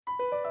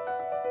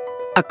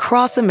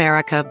Across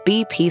America,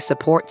 BP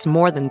supports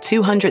more than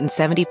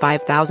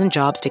 275,000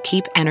 jobs to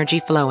keep energy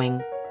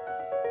flowing.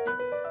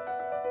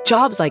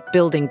 Jobs like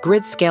building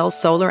grid-scale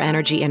solar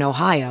energy in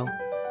Ohio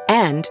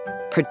and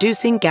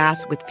producing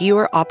gas with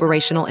fewer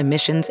operational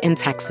emissions in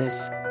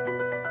Texas.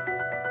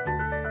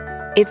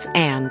 It's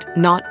and,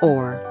 not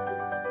or.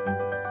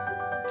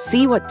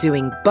 See what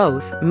doing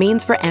both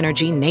means for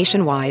energy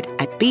nationwide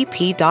at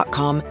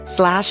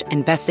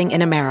bp.com/investing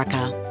in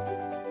America.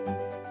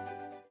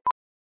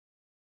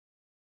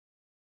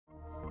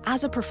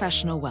 As a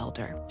professional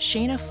welder,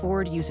 Shayna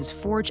Ford uses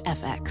Forge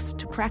FX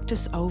to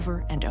practice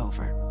over and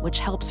over, which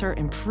helps her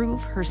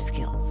improve her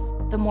skills.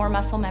 The more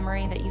muscle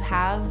memory that you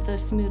have, the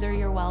smoother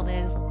your weld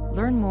is.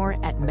 Learn more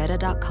at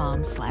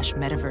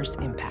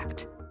meta.com/metaverse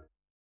impact.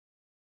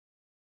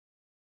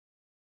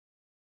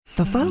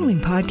 The following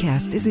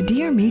podcast is a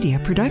Dear Media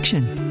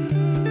production.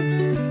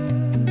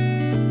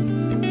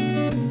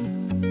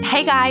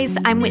 Hey guys,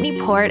 I'm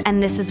Whitney Port,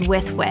 and this is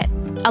With Wit.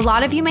 A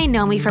lot of you may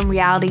know me from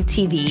reality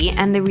TV,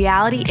 and the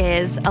reality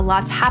is a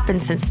lot's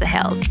happened since The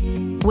Hills.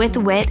 With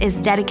Wit is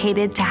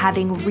dedicated to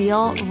having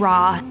real,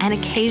 raw, and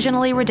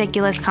occasionally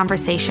ridiculous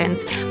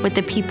conversations with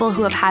the people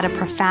who have had a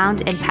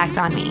profound impact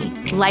on me.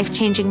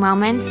 Life-changing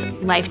moments,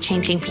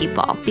 life-changing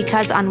people.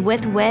 Because on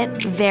With Wit,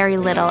 very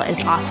little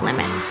is off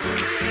limits.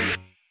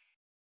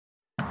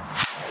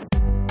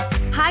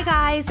 Hi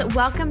guys,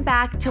 welcome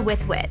back to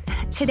With Wit.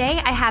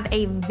 Today I have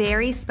a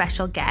very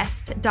special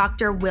guest,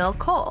 Dr. Will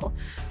Cole.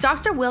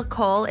 Dr. Will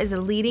Cole is a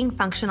leading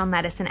functional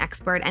medicine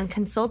expert and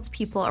consults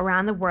people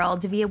around the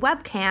world via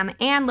webcam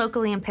and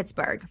locally in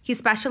Pittsburgh. He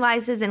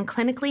specializes in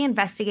clinically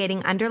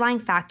investigating underlying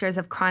factors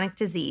of chronic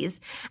disease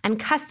and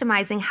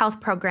customizing health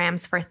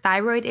programs for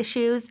thyroid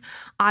issues,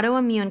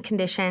 autoimmune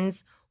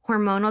conditions,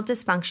 hormonal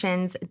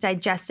dysfunctions,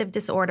 digestive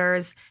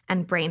disorders,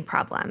 and brain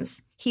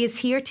problems. He is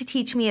here to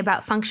teach me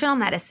about functional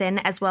medicine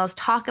as well as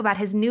talk about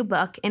his new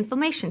book,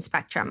 Inflammation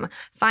Spectrum: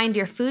 Find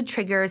Your Food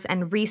Triggers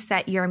and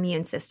Reset Your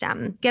Immune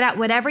System. Get out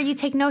whatever you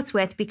take notes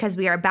with because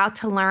we are about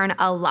to learn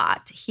a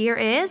lot. Here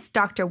is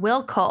Dr.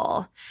 Will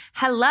Cole.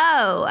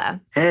 Hello.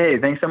 Hey,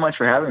 thanks so much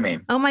for having me.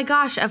 Oh my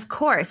gosh, of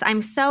course.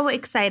 I'm so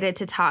excited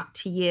to talk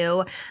to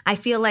you. I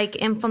feel like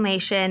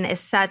inflammation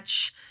is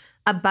such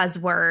a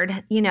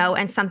buzzword,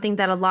 and something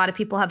that a lot of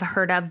people have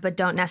heard of but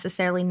don't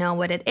necessarily know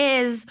what it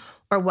is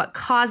or what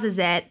causes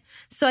it.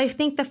 So I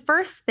think the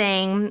first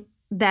thing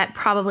that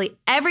probably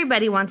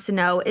everybody wants to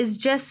know is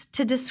just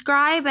to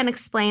describe and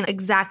explain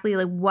exactly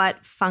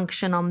what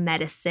functional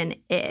medicine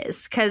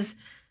is, because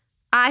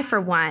I,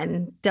 for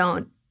one,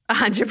 don't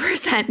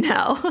 100%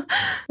 know.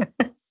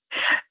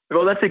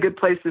 Well, that's a good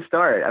place to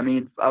start. I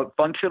mean,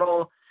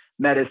 functional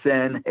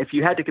medicine, if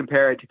you had to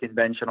compare it to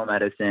conventional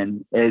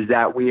medicine, is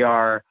that we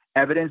are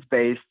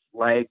evidence-based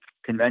like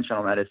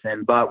conventional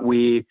medicine, but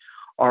we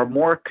are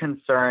more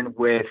concerned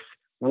with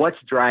what's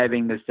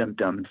driving the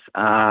symptoms.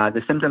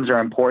 The symptoms are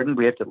important.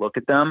 We have to look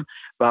at them,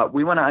 but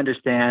we want to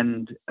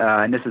understand,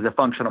 and this is a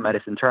functional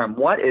medicine term,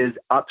 what is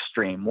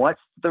upstream?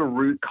 What's the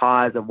root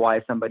cause of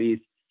why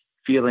somebody's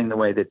feeling the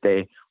way that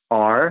they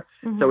are?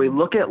 Mm-hmm. So we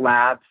look at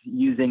labs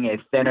using a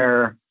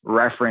thinner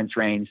reference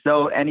range.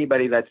 So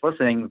anybody that's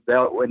listening,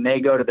 when they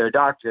go to their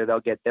doctor, they'll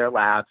get their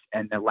labs,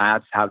 and the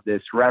labs have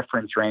this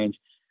reference range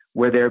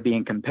where they're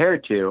being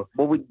compared to.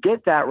 Well, we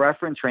get that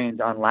reference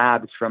range on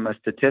labs from a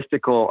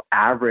statistical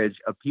average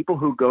of people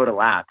who go to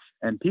labs.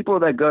 And people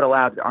that go to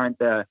labs aren't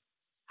the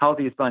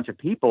healthiest bunch of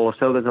people.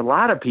 So there's a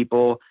lot of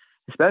people,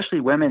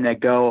 especially women,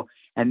 that go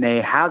and they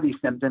have these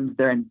symptoms.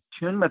 They're in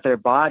tune with their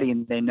body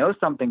and they know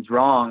something's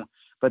wrong,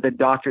 but the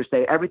doctors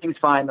say, everything's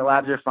fine, the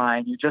labs are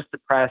fine, you're just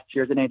depressed,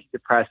 here's an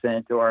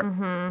antidepressant, or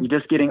you're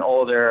just getting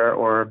older,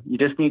 or you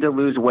just need to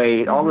lose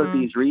weight, all of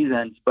these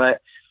reasons.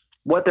 But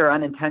what they're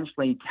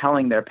unintentionally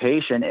telling their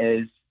patient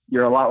is,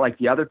 you're a lot like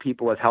the other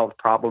people with health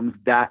problems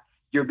that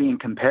you're being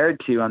compared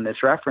to on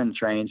this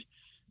reference range.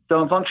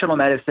 So in functional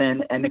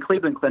medicine, and the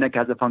Cleveland Clinic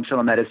has a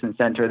functional medicine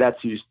center,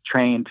 that's who's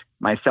trained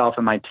myself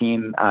and my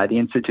team, the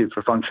Institute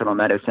for Functional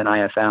Medicine,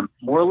 IFM.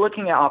 We're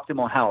looking at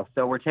optimal health.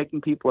 So we're taking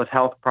people with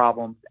health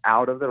problems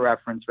out of the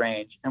reference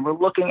range, and we're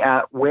looking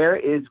at where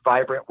is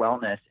vibrant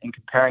wellness and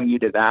comparing you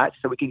to that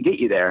so we can get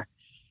you there.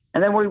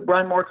 And then we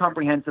run more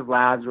comprehensive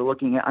labs. We're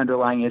looking at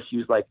underlying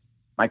issues like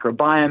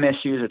microbiome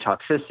issues or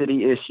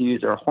toxicity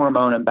issues or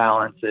hormone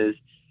imbalances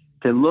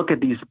to look at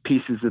these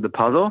pieces of the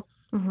puzzle.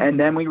 And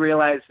then we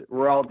realize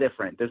we're all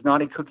different. There's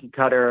not a cookie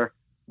cutter,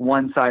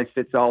 one size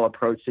fits all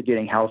approach to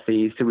getting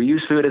healthy. So we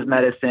use food as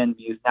medicine,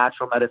 we use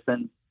natural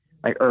medicine,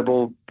 like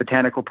herbal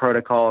botanical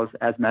protocols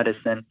as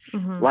medicine,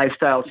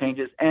 lifestyle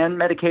changes, and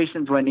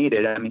medications when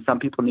needed. I mean, some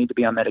people need to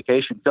be on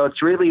medication. So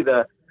it's really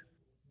the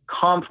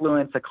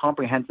confluence, a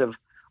comprehensive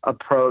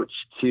approach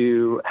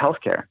to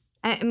healthcare.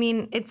 I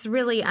mean, it's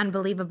really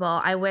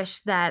unbelievable. I wish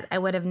that I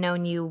would have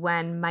known you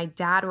when my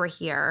dad were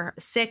here.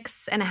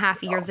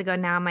 6.5 years ago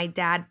now, my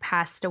dad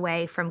passed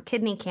away from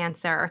kidney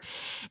cancer.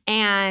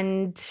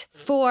 And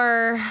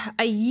for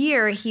a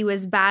year, he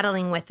was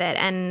battling with it.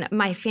 And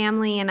my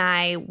family and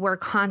I were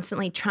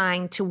constantly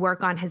trying to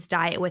work on his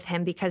diet with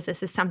him because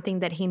this is something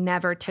that he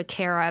never took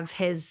care of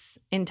his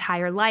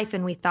entire life.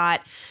 And we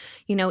thought,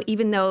 you know,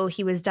 even though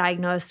he was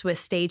diagnosed with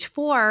stage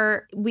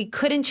 4, we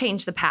couldn't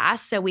change the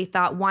past. So we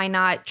thought, why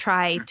not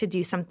try to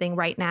do something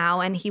right now?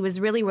 And he was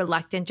really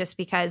reluctant just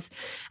because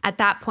at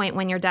that point,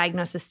 when you're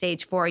diagnosed with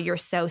stage 4, you're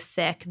so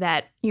sick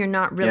that you're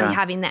not really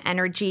having the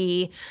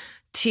energy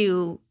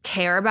to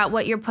care about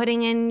what you're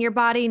putting in your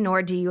body,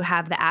 nor do you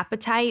have the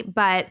appetite.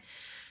 But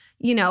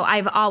you know,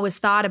 I've always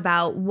thought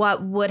about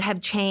what would have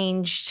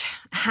changed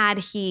had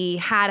he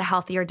had a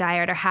healthier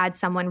diet or had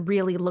someone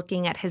really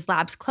looking at his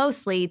labs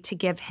closely to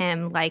give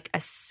him like a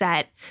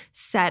set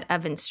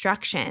of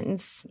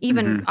instructions,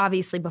 even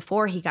obviously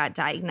before he got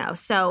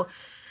diagnosed. So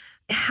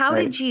how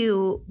did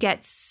you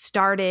get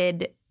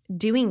started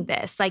doing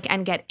this, like,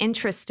 and get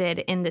interested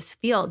in this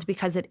field,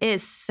 because it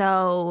is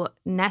so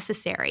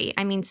necessary?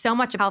 I mean, so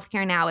much of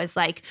healthcare now is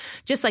like,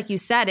 just like you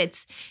said,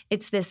 it's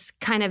this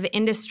kind of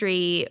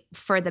industry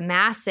for the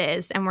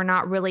masses, and we're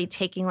not really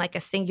taking like a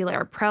singular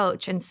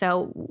approach. And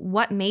so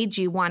what made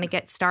you want to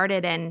get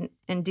started and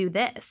do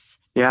this?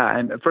 Yeah.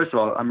 And first of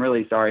all, I'm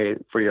really sorry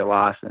for your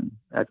loss, and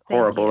that's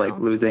horrible, like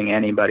losing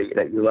anybody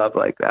that you love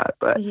like that.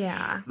 But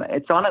yeah,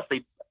 it's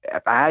honestly,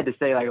 if I had to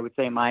say, like, I would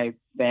say my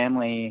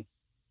family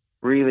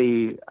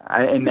really,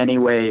 in many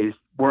ways,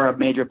 were a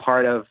major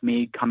part of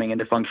me coming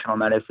into functional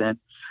medicine.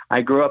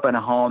 I grew up in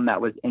a home that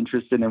was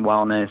interested in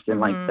wellness in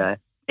like the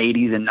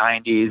 80s and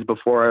 90s,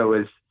 before it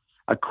was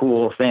a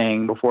cool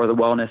thing, before the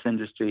wellness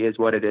industry is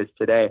what it is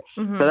today.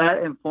 So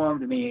that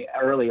informed me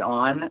early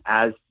on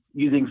as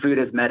using food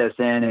as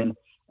medicine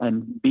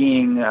and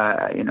being,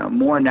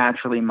 more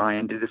naturally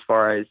minded as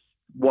far as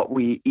what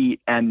we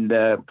eat and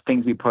the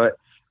things we put,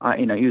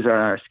 use on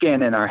our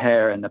skin and our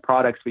hair and the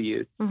products we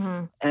use.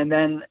 And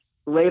then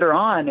later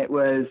on,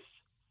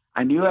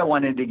 I knew I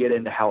wanted to get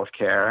into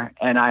healthcare,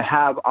 and I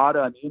have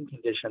autoimmune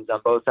conditions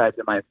on both sides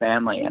of my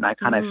family. And I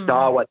kind of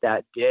saw what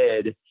that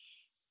did.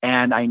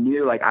 And I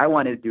knew, like, I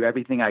wanted to do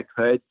everything I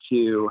could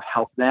to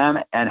help them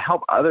and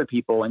help other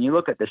people. When you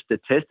look at the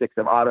statistics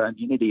of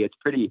autoimmunity, it's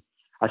pretty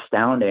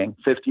astounding.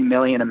 50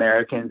 million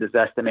Americans is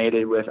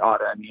estimated with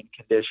autoimmune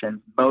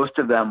conditions, most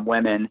of them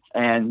women.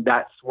 And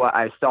that's what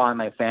I saw in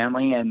my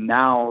family. And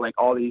now, like,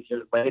 all these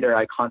years later,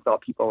 I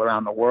consult people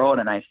around the world,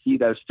 and I see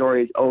those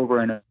stories over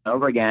and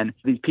over again.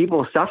 These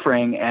people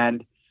suffering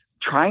and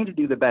trying to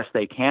do the best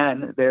they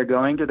can. They're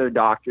going to their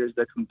doctors,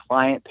 they're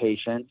compliant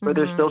patients, but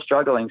they're still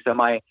struggling. So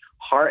my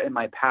heart and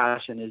my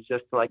passion is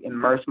just to, like,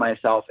 immerse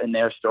myself in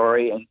their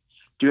story and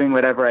doing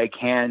whatever I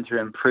can to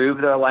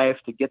improve their life,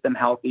 to get them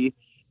healthy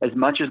as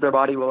much as their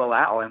body will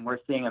allow. And we're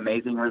seeing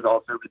amazing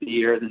results over the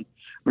years, and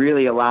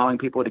really allowing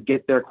people to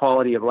get their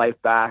quality of life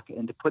back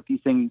and to put these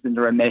things into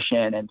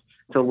remission and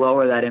to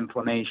lower that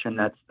inflammation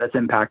that's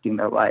impacting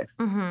their life.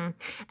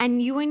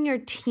 And you and your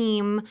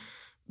team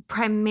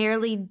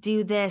primarily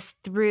do this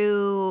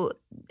through,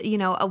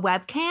 a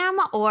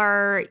webcam,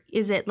 or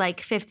is it like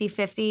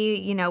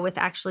 50-50, with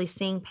actually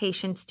seeing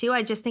patients too?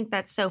 I just think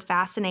that's so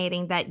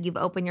fascinating that you've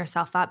opened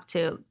yourself up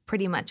to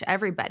pretty much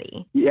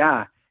everybody.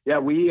 Yeah,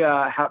 we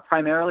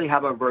primarily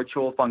have a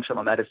virtual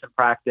functional medicine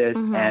practice,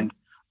 and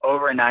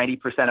over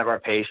 90% of our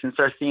patients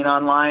are seen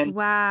online.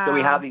 Wow. So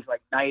we have these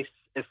like nice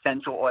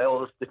essential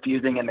oils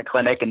diffusing in the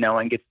clinic, and no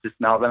one gets to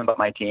smell them but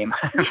my team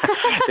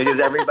because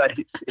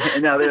everybody's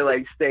in other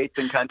like states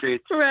and countries.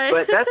 Right.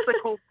 But that's the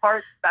cool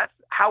part. That's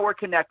how we're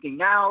connecting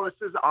now. This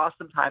is the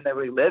awesome time that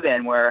we live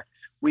in, where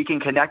we can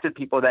connect with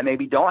people that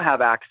maybe don't have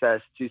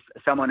access to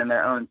someone in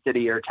their own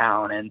city or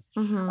town. And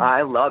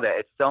I love it.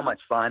 It's so much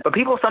fun. But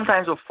people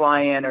sometimes will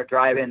fly in or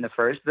drive in the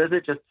first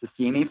visit just to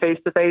see me face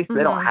to face.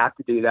 They don't have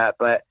to do that.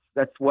 But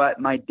that's what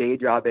my day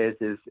job is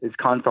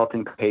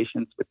consulting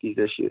patients with these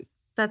issues.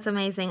 That's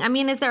amazing. I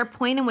mean, is there a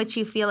point in which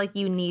you feel like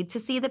you need to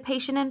see the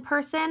patient in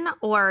person,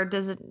 or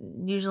does it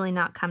usually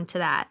not come to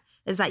that?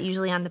 Is that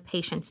usually on the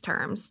patient's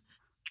terms?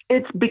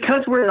 It's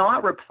because we're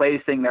not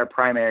replacing their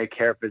primary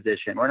care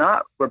physician. We're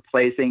not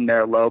replacing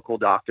their local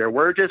doctor.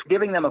 We're just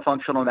giving them a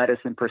functional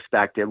medicine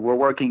perspective. We're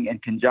working in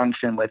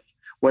conjunction with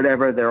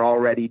whatever they're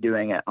already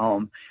doing at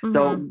home.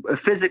 So a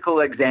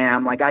physical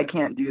exam, like I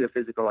can't do the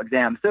physical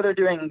exam. So they're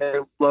doing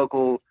their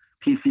local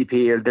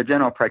PCP, or their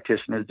general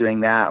practitioner is doing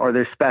that, or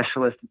their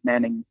specialist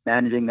managing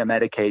their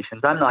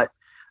medications. I'm not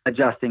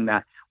adjusting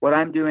that. What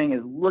I'm doing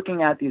is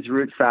looking at these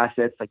root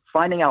facets, like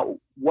finding out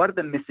what are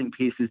the missing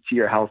pieces to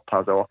your health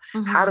puzzle.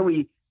 How do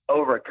we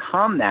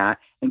overcome that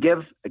and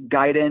give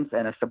guidance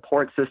and a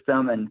support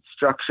system and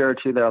structure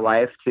to their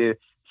life to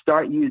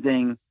start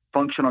using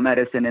functional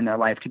medicine in their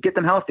life to get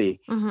them healthy,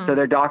 so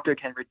their doctor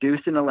can reduce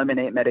and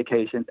eliminate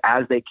medications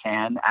as they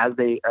can, as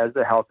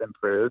their health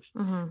improves.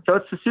 So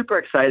it's a super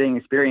exciting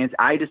experience.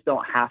 I just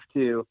don't have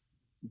to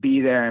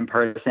be there in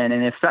person.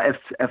 And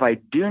if I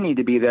do need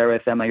to be there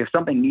with them, like if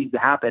something needs to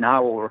happen, I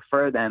will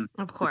refer them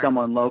to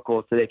someone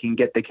local so they can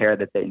get the care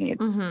that they need.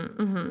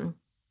 Mm-hmm, mm-hmm.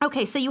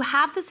 Okay, so you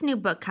have this new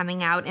book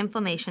coming out,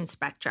 Inflammation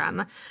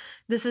Spectrum.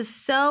 This is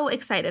so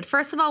excited.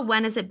 First of all,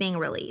 when is it being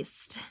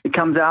released? It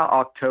comes out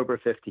October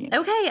 15th.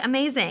 Okay,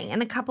 amazing.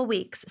 In a couple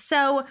weeks.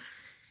 So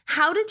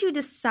how did you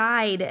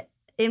decide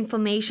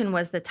inflammation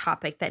was the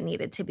topic that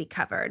needed to be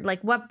covered?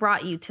 Like, what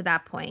brought you to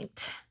that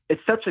point?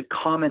 It's such a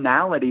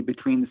commonality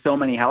between so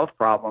many health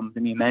problems.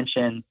 And you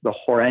mentioned the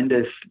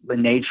horrendous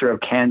nature of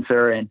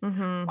cancer and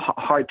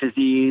heart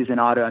disease and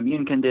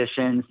autoimmune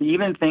conditions,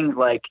 even things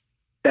like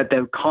that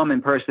the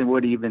common person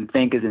would even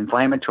think is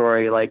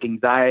inflammatory, like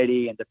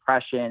anxiety and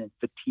depression and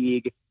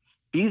fatigue.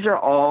 These are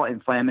all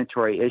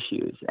inflammatory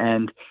issues,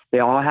 and they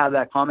all have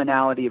that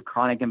commonality of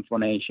chronic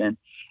inflammation.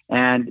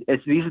 And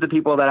these are the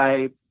people that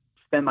I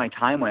spend my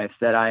time with,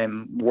 that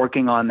I'm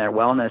working on their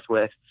wellness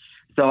with.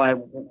 So I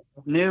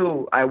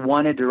knew I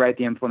wanted to write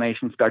the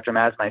Inflammation Spectrum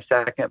as my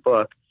second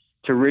book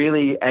to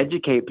really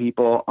educate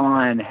people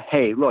on,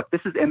 hey, look,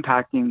 this is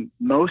impacting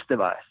most of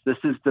us. This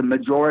is the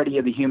majority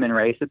of the human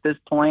race at this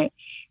point.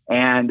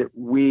 And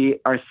we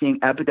are seeing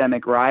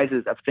epidemic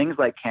rises of things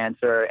like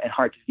cancer and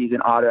heart disease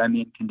and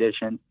autoimmune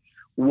conditions.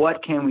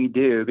 What can we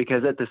do?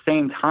 Because at the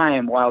same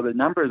time, while the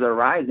numbers are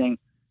rising,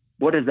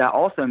 what does that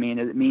also mean?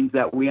 It means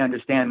that we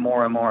understand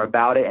more and more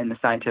about it in the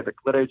scientific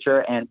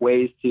literature and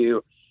ways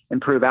to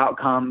improve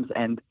outcomes.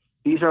 And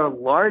these are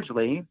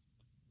largely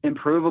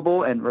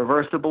improvable and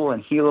reversible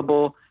and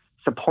healable,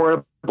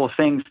 supportable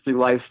things through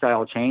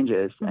lifestyle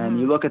changes. Mm-hmm. And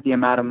you look at the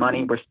amount of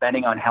money we're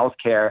spending on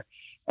healthcare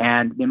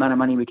and the amount of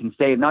money we can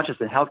save, not just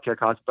in healthcare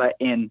costs, but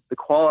in the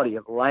quality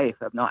of life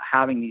of not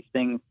having these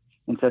things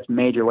in such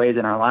major ways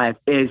in our lives.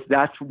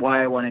 That's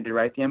why I wanted to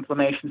write the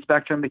Inflammation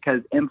Spectrum,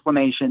 because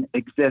inflammation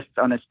exists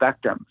on a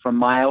spectrum from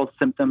mild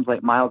symptoms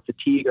like mild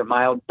fatigue or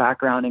mild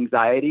background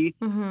anxiety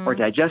or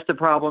digestive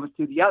problems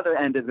to the other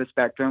end of the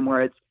spectrum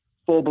where it's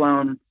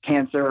full-blown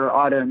cancer or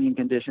autoimmune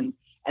conditions,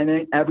 and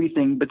then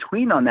everything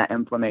between on that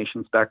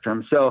inflammation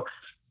spectrum. So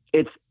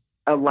it's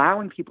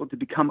allowing people to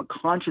become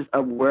conscious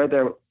of where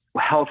their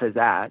health is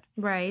at.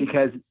 Right.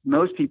 Because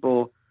most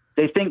people,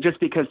 they think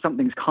just because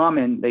something's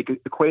common, they could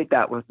equate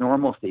that with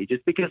normalcy.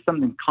 Just because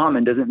something's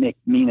common doesn't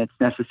mean it's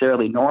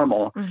necessarily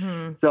normal.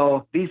 Mm-hmm.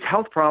 So these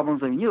health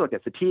problems, I mean, you look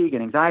at fatigue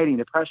and anxiety and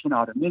depression,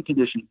 autoimmune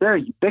conditions, they're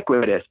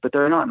ubiquitous, but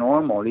they're not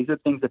normal. These are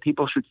things that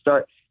people should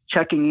start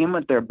checking in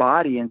with their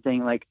body and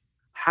saying, like,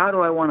 how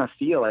do I want to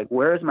feel? Like,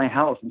 where is my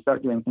health? And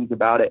start doing things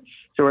about it.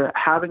 So we're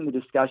having the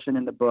discussion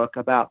in the book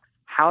about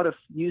how to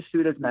use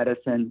food as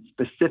medicine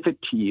specific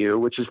to you,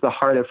 which is the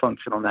heart of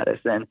functional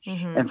medicine,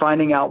 and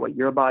finding out what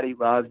your body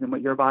loves and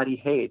what your body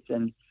hates.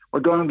 And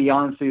we're going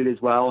beyond food as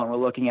well. And we're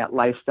looking at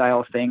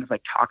lifestyle things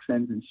like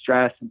toxins and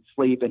stress and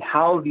sleep and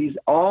how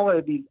all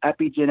of these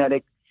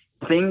epigenetic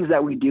things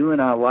that we do in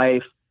our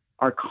life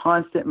are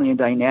constantly and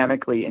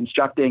dynamically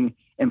instructing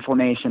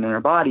inflammation in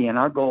our body. And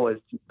our goal is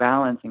to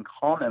balance and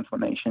calm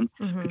inflammation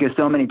because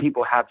so many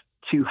people have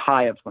too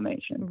high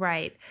inflammation.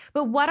 Right.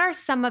 But what are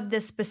some of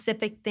the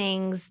specific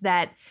things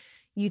that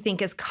you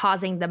think is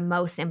causing the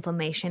most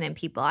inflammation in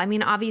people? I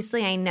mean,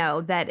 obviously, I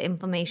know that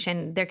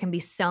inflammation, there can be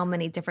so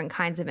many different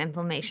kinds of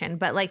inflammation,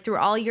 but like through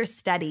all your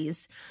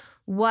studies,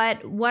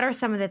 what are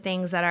some of the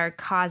things that are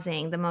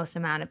causing the most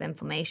amount of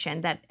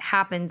inflammation that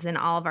happens in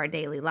all of our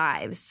daily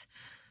lives?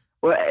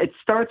 Well, it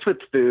starts with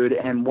food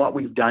and what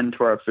we've done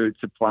to our food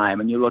supply.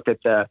 When you look at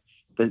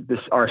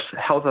our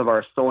health of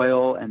our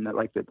soil and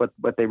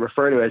what they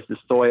refer to as the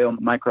soil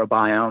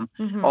microbiome,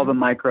 all the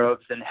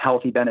microbes and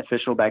healthy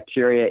beneficial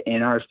bacteria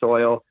in our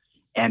soil,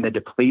 and the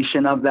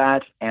depletion of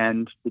that,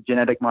 and the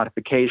genetic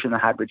modification, the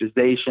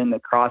hybridization, the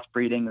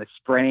crossbreeding, the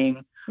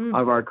spraying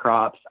of our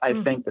crops.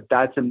 I think that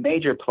that's a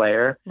major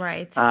player.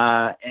 Right.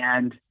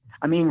 And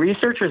I mean,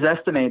 researchers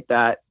estimate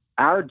that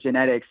our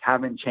genetics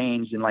haven't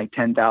changed in like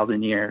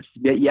 10,000 years.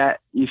 Yet,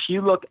 if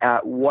you look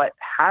at what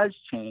has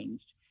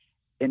changed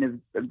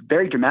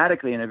very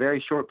dramatically in a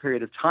very short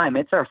period of time,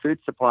 it's our food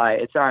supply,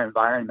 it's our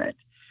environment.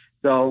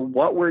 So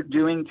what we're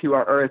doing to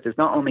our earth is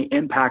not only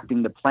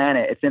impacting the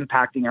planet, it's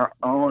impacting our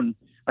own,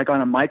 like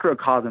on a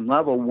microcosm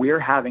level,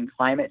 we're having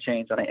climate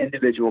change on an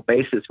individual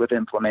basis with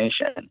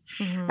inflammation.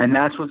 And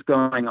that's what's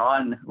going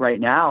on right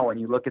now when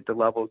you look at the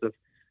levels of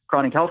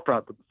chronic health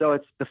problems. So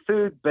it's the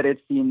food, but it's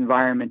the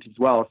environment as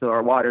well. So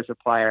our water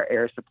supply, our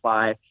air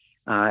supply,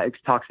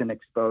 toxin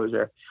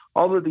exposure,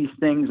 all of these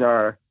things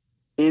are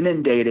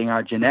inundating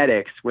our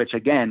genetics, which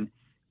again,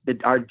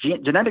 our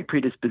genetic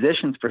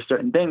predispositions for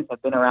certain things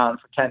have been around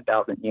for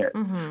 10,000 years.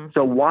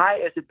 So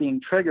why is it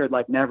being triggered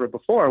like never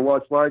before? Well,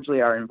 it's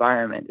largely our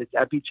environment. It's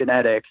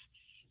epigenetics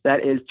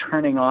that is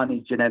turning on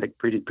these genetic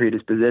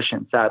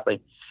predispositions,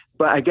 sadly.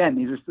 But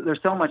again, there's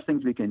so much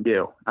things we can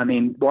do. I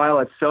mean, while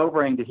it's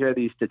sobering to hear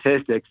these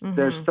statistics,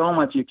 there's so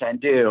much you can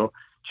do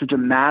to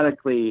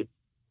dramatically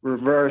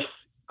reverse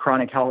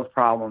chronic health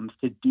problems,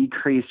 to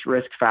decrease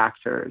risk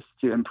factors,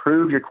 to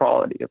improve your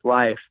quality of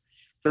life.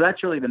 So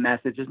that's really the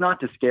message, is not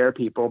to scare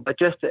people, but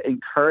just to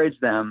encourage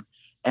them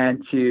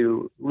and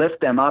to lift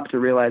them up to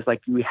realize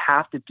like we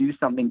have to do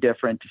something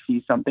different to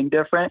see something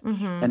different.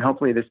 And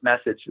hopefully this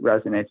message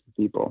resonates with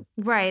people.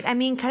 Right. I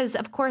mean, because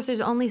of course there's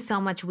only so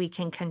much we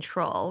can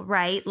control,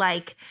 right?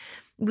 Like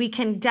we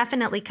can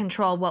definitely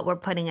control what we're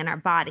putting in our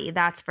body.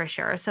 That's for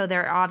sure. So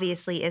there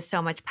obviously is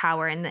so much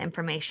power in the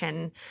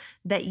information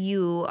that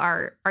you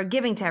are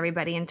giving to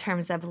everybody in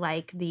terms of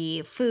like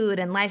the food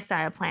and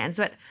lifestyle plans.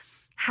 But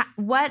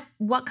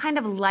what kind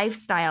of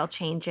lifestyle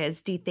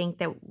changes do you think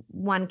that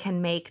one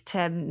can make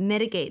to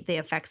mitigate the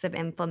effects of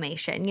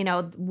inflammation? You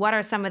know, what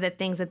are some of the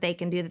things that they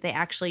can do that they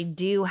actually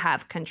do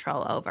have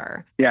control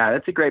over? Yeah,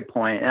 that's a great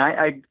point.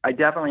 And I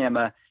definitely am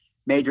a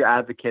major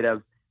advocate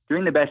of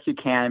doing the best you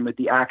can with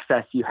the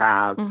access you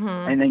have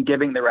and then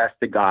giving the rest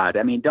to God.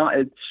 I mean,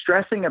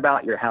 stressing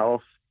about your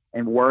health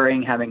and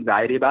worrying, having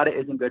anxiety about it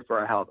isn't good for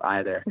our health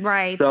either.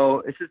 Right.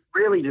 So it's just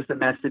really just a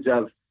message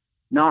of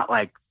not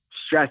like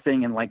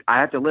stressing and like I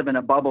have to live in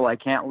a bubble, I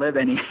can't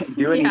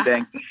do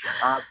anything.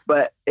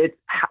 But it's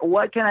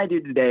what can I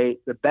do today,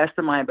 the best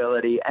of my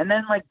ability, and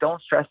then like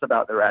don't stress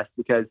about the rest,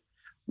 because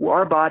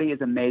our body is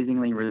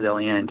amazingly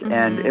resilient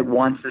and it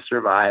wants to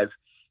survive.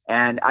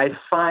 And I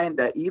find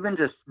that even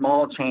just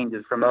small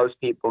changes for most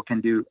people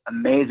can do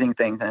amazing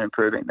things in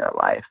improving their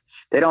life.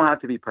 They don't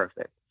have to be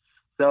perfect.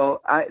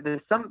 So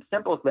there's some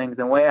simple things.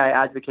 The way I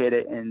advocate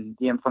it in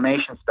the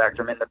inflammation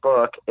spectrum in the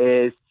book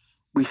is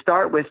we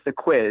start with the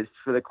quiz.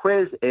 So the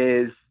quiz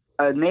is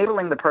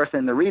enabling the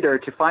person, the reader,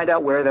 to find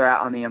out where they're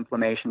at on the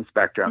inflammation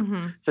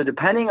spectrum. So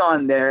depending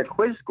on their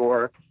quiz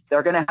score,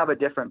 they're going to have a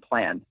different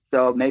plan.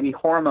 So maybe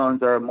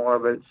hormones are more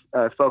of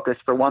a focus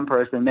for one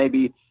person,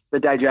 maybe the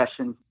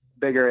digestion's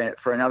bigger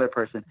for another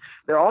person.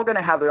 They're all going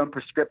to have their own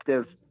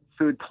prescriptive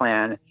food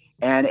plan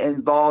and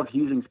involve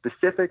using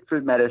specific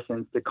food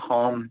medicines to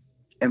calm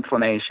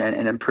inflammation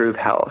and improve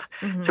health.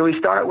 So we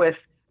start with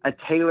a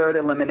tailored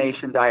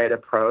elimination diet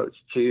approach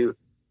to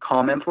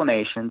calm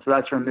inflammation. So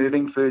that's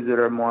removing foods that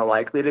are more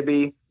likely to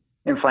be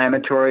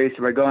inflammatory.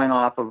 So we're going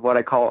off of what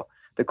I call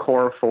the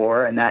core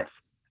four, and that's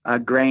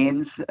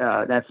grains,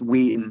 that's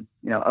wheat and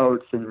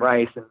oats and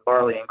rice and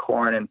barley and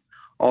corn and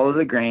all of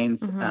the grains,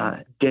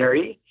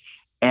 dairy.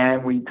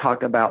 And we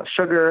talk about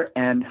sugar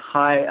and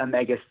high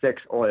omega-6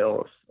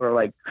 oils, or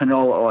like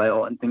canola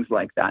oil and things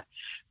like that.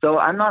 So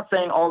I'm not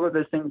saying all of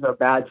those things are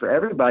bad for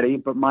everybody,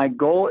 but my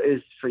goal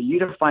is for you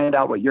to find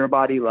out what your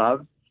body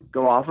loves,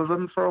 go off of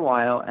them for a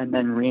while, and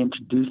then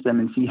reintroduce them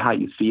and see how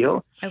you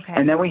feel. Okay.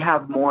 And then we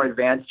have more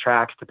advanced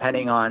tracks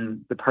depending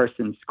on the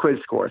person's quiz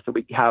score. So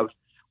we have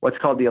what's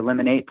called the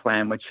Eliminate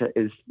plan, which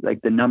is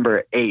like the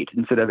number 8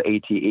 instead of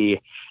ATE.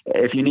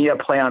 If you need a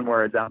play on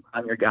words,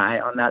 I'm your guy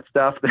on that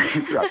stuff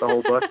throughout the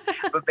whole book.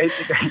 But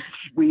basically,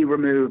 we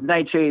remove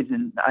nightshades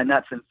and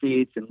nuts and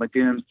seeds and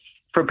legumes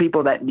for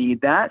people that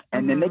need that.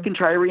 And then they can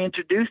try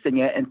reintroducing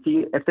it and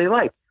see if they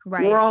like.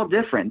 Right. We're all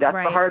different. That's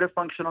the heart of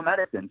functional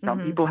medicine.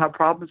 Some people have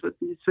problems with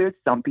these foods.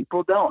 Some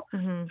people don't.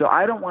 So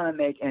I don't want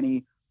to make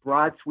any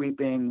broad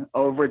sweeping,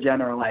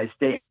 overgeneralized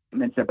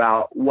statements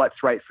about what's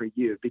right for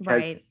you,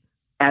 because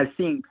as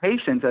seeing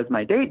patients as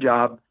my day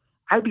job,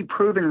 I'd be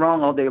proven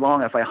wrong all day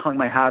long if I hung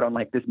my hat on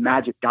like this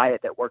magic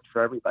diet that worked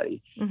for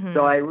everybody.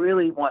 So I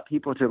really want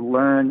people to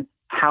learn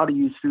how to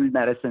use food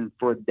medicine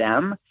for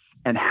them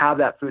and have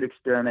that food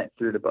experiment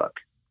through the book.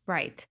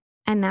 Right.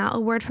 And now a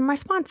word from our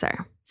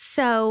sponsor.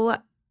 So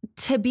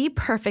to be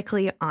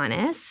perfectly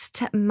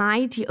honest,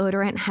 my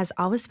deodorant has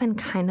always been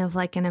kind of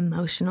like an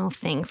emotional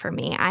thing for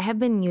me. I have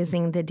been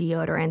using the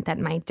deodorant that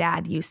my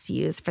dad used to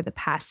use for the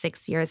past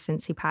 6 years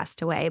since he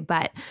passed away,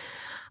 but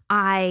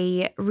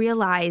I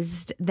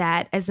realized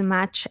that as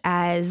much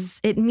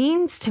as it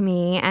means to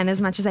me and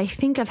as much as I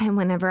think of him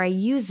whenever I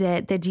use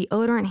it, the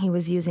deodorant he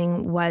was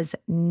using was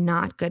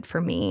not good for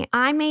me.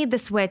 I made the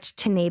switch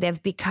to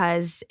Native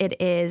because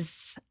it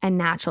is a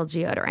natural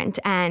deodorant,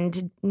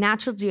 and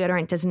natural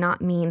deodorant does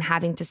not mean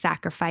having to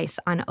sacrifice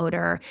on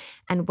odor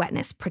and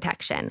wetness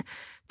protection.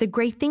 The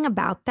great thing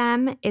about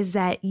them is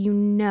that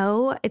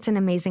it's an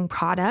amazing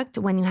product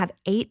when you have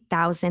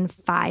 8,000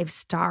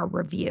 5-star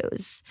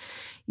reviews.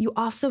 You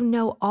also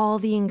know all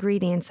the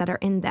ingredients that are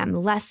in them.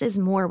 Less is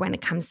more when it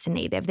comes to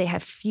Native. They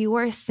have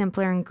fewer,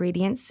 simpler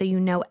ingredients, so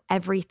you know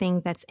everything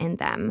that's in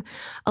them.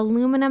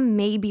 Aluminum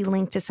may be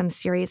linked to some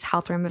serious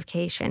health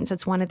ramifications.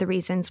 It's one of the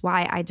reasons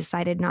why I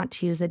decided not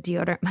to use the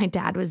deodorant my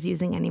dad was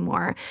using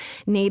anymore.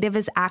 Native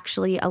is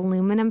actually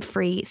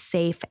aluminum-free,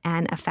 safe,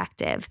 and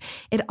effective.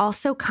 It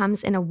also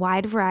comes in a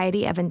wide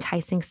variety of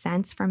enticing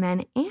scents for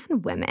men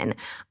and women.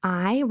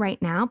 I,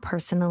 right now,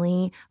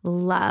 personally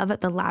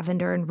love the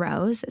lavender and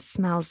rose. It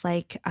smells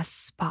like a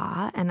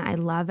spa, and I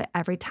love it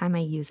every time I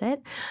use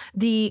it.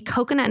 The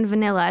coconut and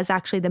vanilla is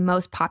actually the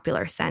most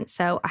popular scent,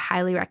 so I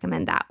highly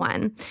recommend that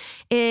one.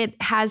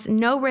 It has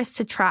no risk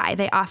to try.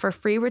 They offer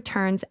free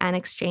returns and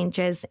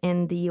exchanges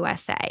in the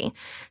USA.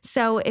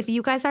 So if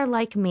you guys are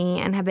like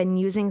me and have been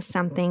using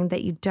something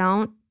that you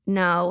don't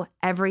know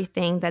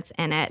everything that's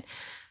in it,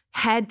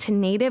 Head to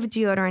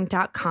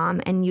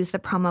nativedeodorant.com and use the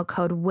promo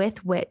code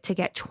WITHWIT to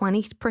get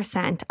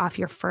 20% off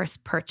your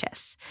first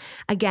purchase.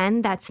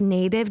 Again, that's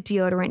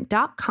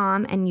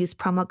nativedeodorant.com and use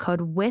promo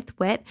code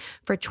WITHWIT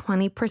for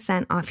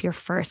 20% off your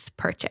first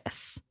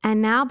purchase.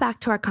 And now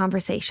back to our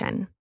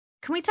conversation.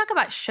 Can we talk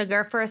about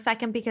sugar for a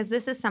second? Because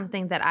this is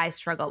something that I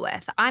struggle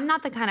with. I'm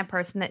not the kind of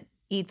person that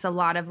eats a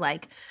lot of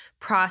like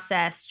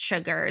processed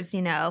sugars,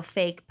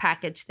 fake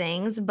packaged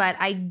things, but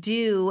I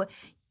do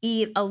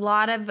eat a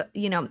lot of,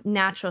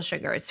 natural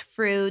sugars,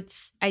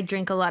 fruits. I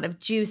drink a lot of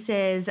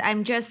juices.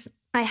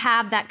 I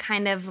have that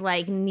kind of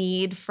like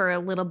need for a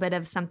little bit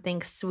of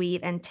something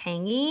sweet and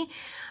tangy.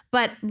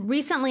 But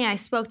recently I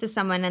spoke to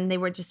someone and they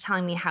were just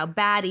telling me how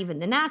bad even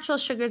the natural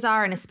sugars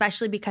are. And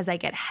especially because I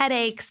get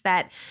headaches,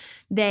 that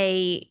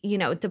they,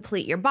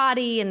 deplete your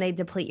body and they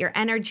deplete your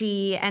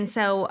energy. And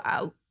so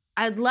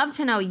I'd love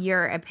to know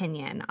your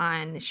opinion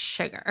on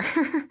sugar.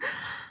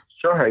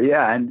 Sure,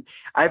 yeah. And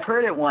I've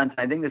heard it once.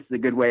 I think this is a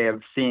good way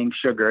of seeing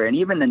sugar, and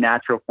even the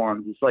natural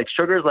forms. It's like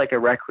sugar is like a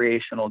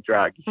recreational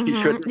drug.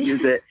 You shouldn't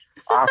use it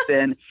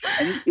often.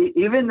 And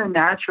even the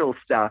natural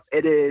stuff,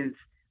 it is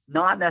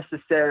not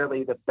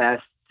necessarily the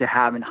best to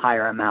have in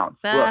higher amounts.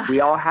 Look, we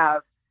all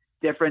have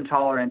different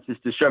tolerances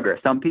to sugar.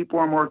 Some people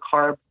are more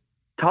carb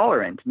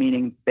tolerant,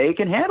 meaning they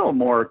can handle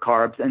more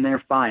carbs and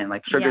they're fine.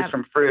 Like sugars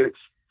from fruits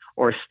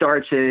or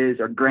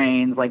starches or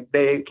grains, like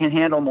they can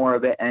handle more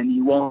of it and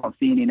you won't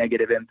see any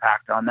negative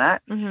impact on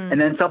that. And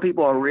then some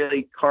people are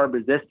really carb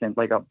resistant,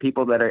 like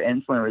people that are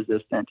insulin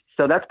resistant.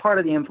 So that's part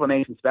of the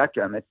inflammation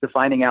spectrum. It's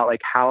finding out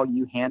like how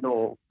you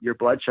handle your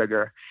blood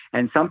sugar.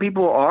 And some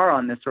people are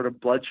on this sort of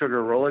blood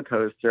sugar roller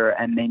coaster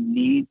and they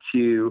need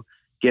to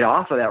get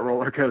off of that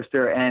roller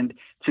coaster and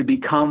to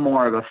become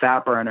more of a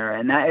fat burner.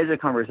 And that is a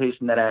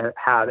conversation that I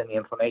have in the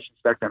inflammation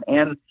spectrum.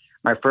 And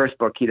my first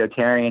book,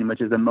 Ketotarian,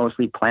 which is a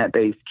mostly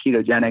plant-based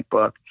ketogenic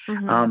book,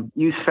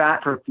 use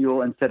fat for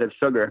fuel instead of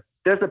sugar.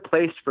 There's a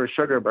place for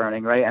sugar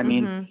burning, right? I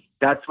mean,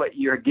 that's what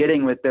you're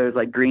getting with those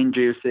like green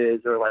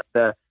juices or like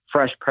the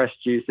fresh pressed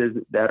juices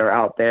that are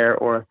out there,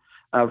 or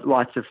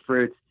lots of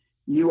fruits.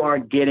 You are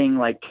getting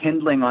like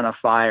kindling on a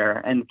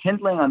fire, and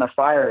kindling on a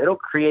fire, it'll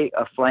create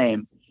a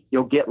flame.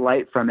 You'll get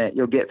light from it.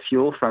 You'll get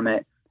fuel from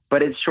it.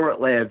 But it's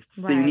short-lived,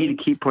 so you need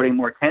to keep putting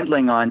more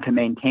kindling on to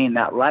maintain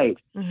that light.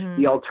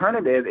 The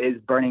alternative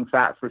is burning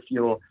fat for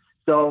fuel.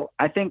 So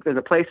I think there's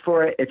a place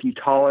for it if you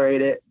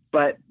tolerate it,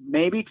 but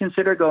maybe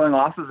consider going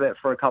off of it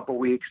for a couple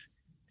weeks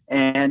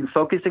and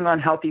focusing on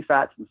healthy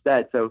fats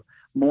instead. So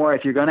more,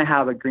 if you're going to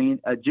have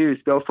a juice,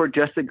 go for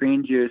just a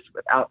green juice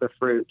without the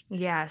fruit.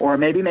 Yes. Or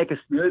maybe make a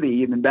smoothie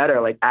even better,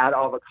 like add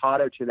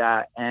avocado to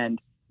that and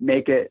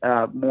make it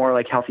more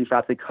like healthy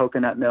fats, like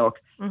coconut milk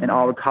and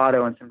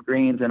avocado and some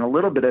greens and a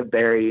little bit of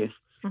berries,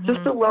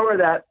 just to lower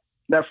that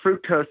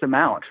fructose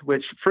amount,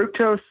 which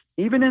fructose,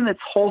 even in its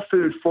whole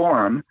food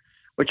form,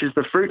 which is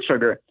the fruit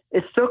sugar,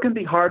 it still can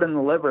be hard on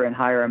the liver in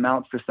higher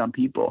amounts for some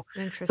people.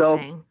 Interesting.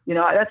 So,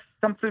 that's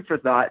some food for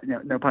thought,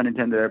 no pun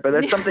intended there, but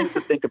there's something to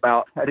think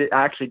about. I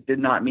actually did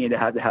not mean to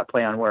have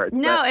play on words.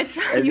 No,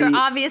 you're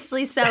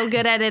obviously so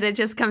good at it. It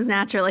just comes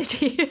naturally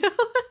to you.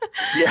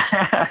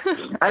 Yeah.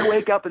 I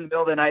wake up in the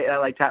middle of the night and I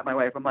like tap my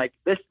wife. I'm like,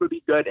 this would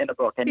be good in a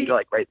book. I need to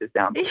like write this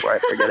down before I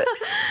forget it.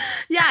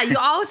 Yeah, you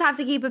always have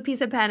to keep a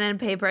piece of pen and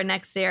paper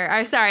next to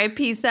a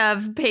piece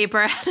of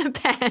paper and a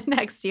pen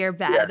next to your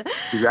bed.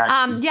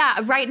 Yeah,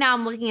 exactly. Right now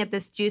I'm looking at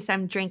this juice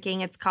I'm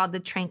drinking. It's called the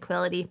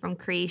Tranquility from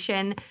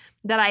Creation,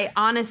 that I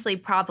honestly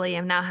probably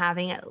am now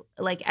having it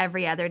like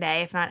every other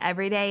day, if not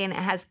every day. And it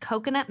has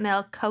coconut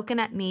milk,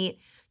 coconut meat,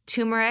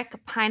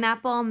 turmeric,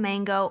 pineapple,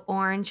 mango,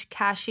 orange,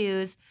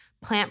 cashews,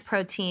 plant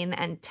protein,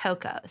 and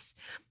tocos,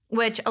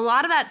 which a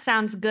lot of that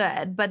sounds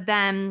good. But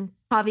then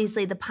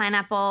obviously the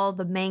pineapple,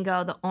 the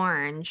mango, the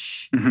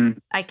orange,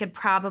 I could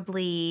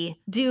probably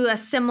do a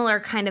similar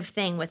kind of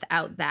thing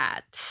without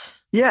that.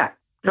 Yeah,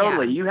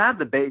 totally. Yeah. You have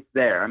the base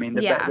there. I mean,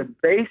 the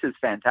base is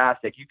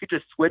fantastic. You could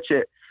just switch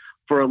it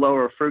for a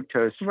lower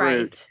fructose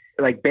fruit,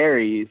 like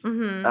berries,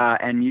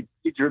 and you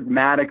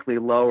dramatically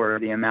lower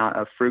the amount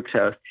of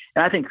fructose.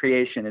 And I think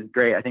Creation is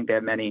great. I think they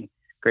have many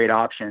great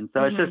options.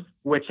 So it's just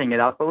switching it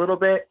up a little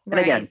bit. And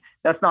again,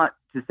 that's not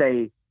to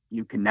say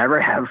you can never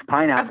have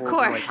pineapple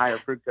or like higher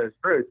fructose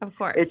fruits. Of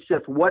course. It's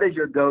just, what is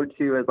your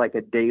go-to as like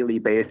a daily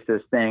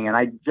basis thing? And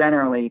I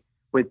generally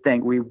would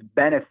think we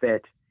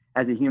benefit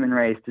as a human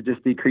race to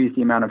just decrease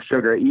the amount of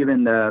sugar,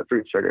 even the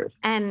fruit sugars.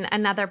 And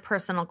another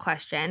personal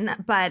question,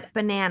 but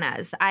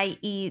bananas. I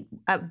eat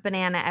a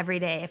banana every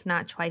day, if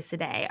not twice a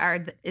day.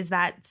 Is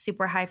that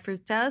super high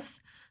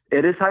fructose?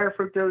 It is higher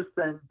fructose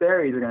than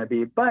berries are going to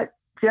be, but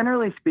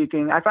generally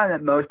speaking, I find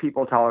that most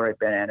people tolerate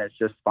bananas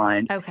just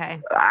fine. Okay.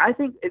 I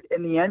think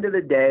in the end of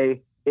the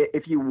day,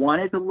 if you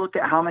wanted to look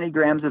at how many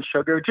grams of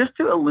sugar, just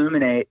to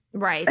illuminate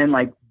and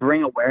like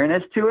bring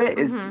awareness to it,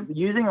 is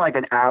using like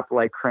an app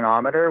like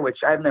Chronometer, which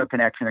I have no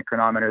connection to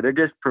Chronometer. They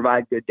just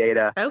provide good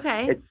data.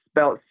 Okay. It's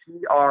spelled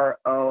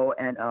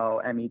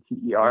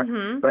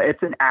CRONOMETER, but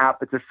it's an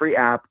app. It's a free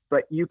app,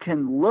 but you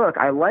can look.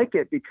 I like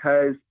it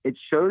because it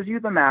shows you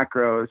the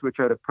macros, which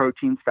are the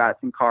proteins, fats,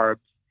 and carbs.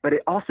 but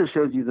it also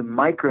shows you the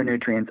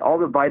micronutrients, all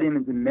the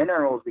vitamins and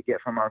minerals we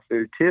get from our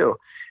food too.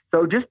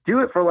 So just do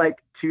it for like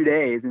 2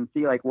 days and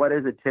see like what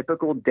does a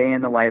typical day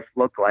in the life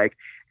look like.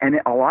 And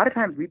a lot of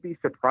times we'd be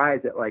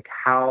surprised at like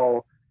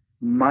how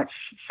much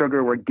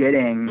sugar we're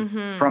getting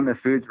from the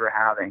foods we're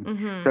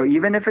having. So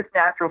even if it's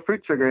natural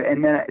fruit sugar,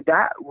 and then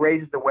that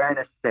raises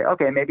awareness to say,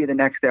 okay, maybe the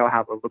next day I'll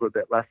have a little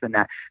bit less than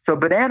that. So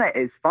banana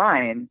is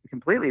fine,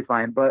 completely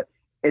fine, but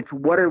it's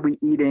what are we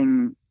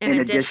eating in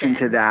addition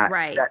to that?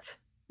 Right.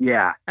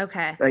 Yeah.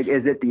 Okay. Like,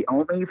 is it the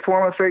only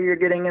form of sugar you're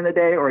getting in the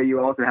day, or are you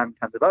also having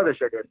tons of other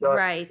sugar? So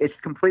it's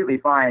completely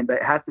fine, but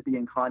it has to be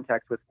in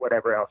context with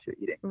whatever else you're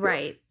eating.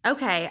 Right.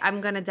 Okay. I'm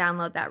going to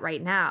download that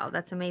right now.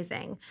 That's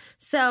amazing.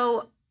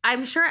 So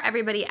I'm sure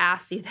everybody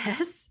asks you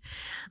this,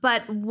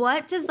 but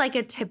what does like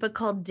a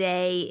typical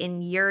day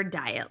in your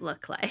diet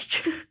look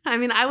like? I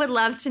mean, I would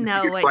love to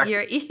know what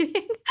you're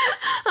eating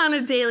on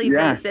a daily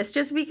basis,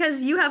 just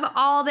because you have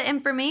all the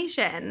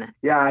information.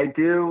 Yeah, I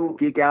do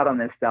geek out on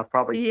this stuff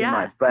probably too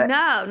much, but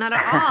no, not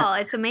at all.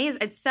 It's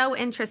amazing. It's so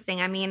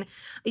interesting. I mean,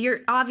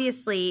 you're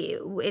obviously,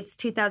 it's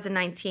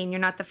 2019.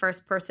 You're not the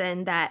first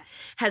person that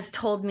has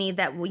told me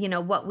that, you know,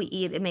 what we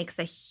eat, it makes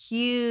a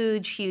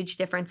huge, huge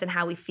difference in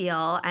how we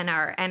feel and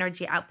our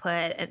energy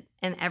output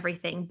and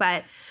everything.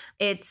 But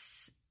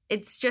it's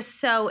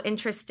just so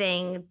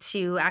interesting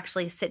to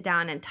actually sit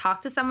down and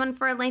talk to someone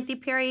for a lengthy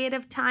period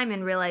of time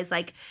and realize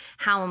like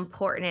how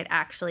important it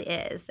actually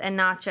is, and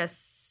not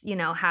just, you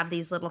know, have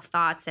these little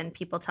thoughts and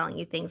people telling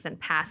you things in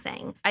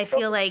passing. I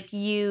feel like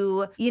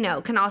you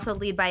know, can also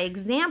lead by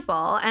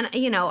example and,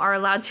 you know, are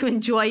allowed to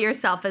enjoy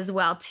yourself as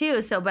well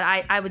too. So, but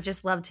I would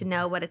just love to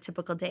know what a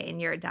typical day in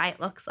your diet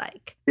looks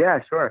like. Yeah,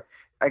 sure.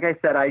 Like I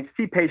said, I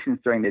see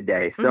patients during the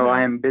day. So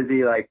I am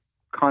busy like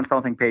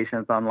consulting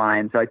patients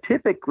online. So I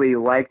typically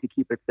like to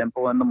keep it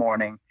simple in the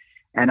morning,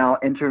 and I'll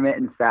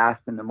intermittent fast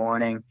in the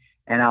morning,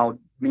 and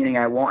meaning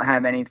I won't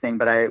have anything,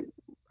 but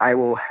I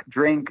will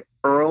drink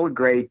Earl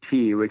Grey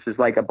tea, which is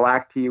like a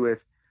black tea with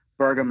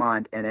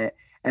bergamot in it.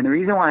 And the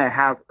reason why I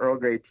have Earl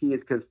Grey tea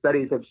is because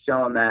studies have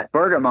shown that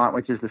bergamot,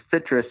 which is the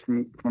citrus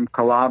from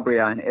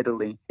Calabria in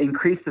Italy,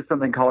 increases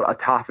something called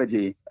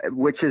autophagy,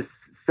 which is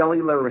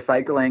cellular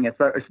recycling. It's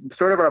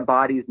sort of our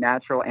body's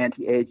natural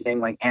anti-aging,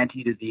 like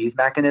anti-disease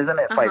mechanism.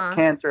 It fights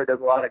cancer,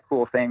 does a lot of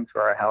cool things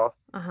for our health.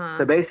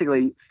 So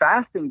basically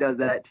fasting does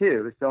that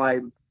too. So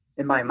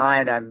in my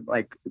mind, I'm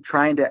like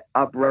trying to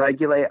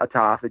upregulate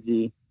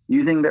autophagy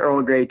using the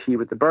Earl Grey tea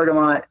with the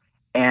bergamot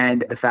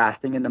and the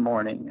fasting in the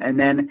morning. And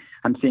then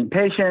I'm seeing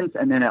patients,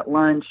 and then at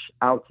lunch,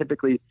 I'll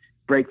typically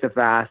break the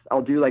fast.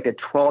 I'll do like a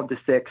 12 to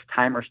 6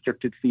 time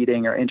restricted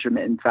feeding or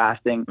intermittent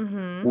fasting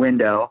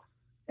window.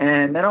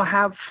 And then I'll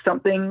have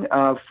something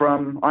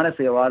from,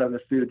 honestly, a lot of the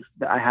foods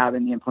that I have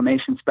in the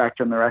inflammation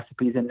spectrum, the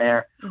recipes in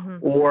there,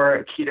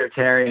 or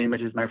Ketotarian,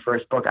 which is my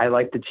first book. I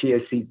like the chia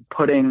seed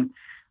pudding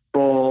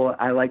bowl.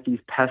 I like these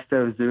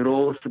pesto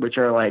zoodles, which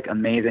are like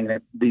amazing.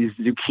 These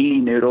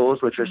zucchini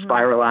noodles, which are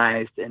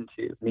spiralized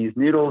into these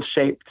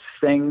noodle-shaped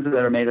things that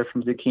are made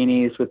from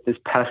zucchinis with this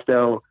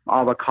pesto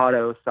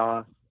avocado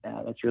sauce.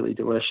 That's really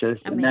delicious.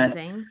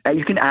 Amazing. And then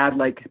you can add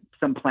like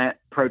some plant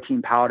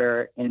protein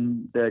powder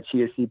in the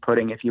chia seed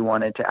pudding if you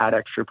wanted to add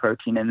extra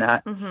protein in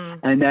that.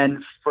 And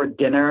then for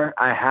dinner,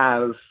 I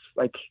have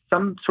like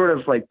some sort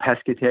of like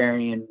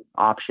pescatarian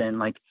option,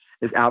 like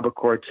this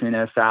albacore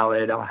tuna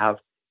salad. I'll have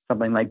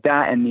something like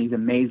that, and these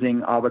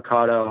amazing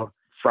avocado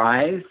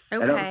fries. I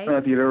don't know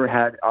if you've ever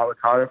had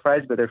avocado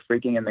fries, but they're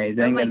freaking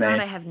amazing. Oh my God,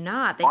 I have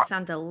not. They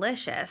sound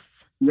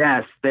delicious.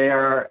 Yes, they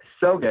are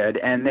so good,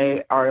 and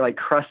they are like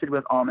crusted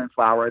with almond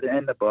flour. They're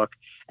in the book,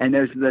 and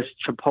there's this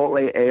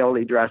chipotle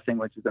aioli dressing,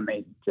 which is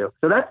amazing too.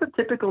 So that's a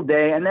typical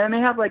day, and then I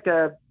may have like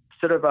a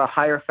sort of a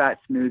higher fat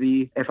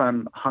smoothie if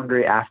I'm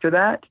hungry after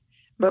that.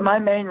 But my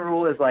main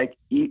rule is like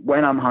eat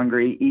when I'm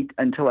hungry, eat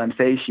until I'm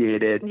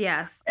satiated.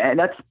 Yes, and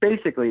that's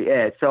basically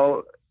it.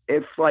 So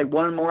if like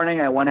one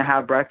morning I want to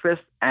have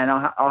breakfast, and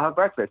I'll have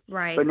breakfast.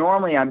 Right. But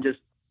normally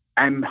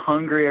I'm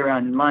hungry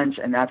around lunch,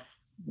 and that's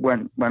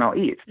when I'll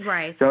eat.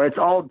 Right. So it's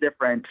all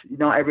different. You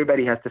know,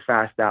 everybody has to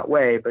fast that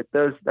way, but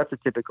that's a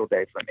typical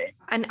day for me.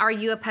 And are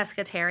you a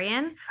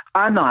pescatarian?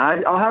 I'm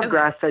not. I'll have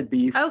grass-fed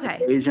beef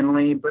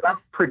occasionally, but I'm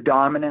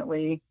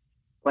predominantly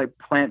like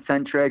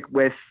plant-centric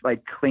with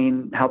like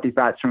clean, healthy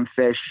fats from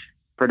fish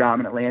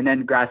predominantly, and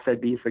then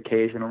grass-fed beef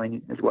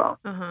occasionally as well.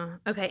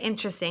 Okay,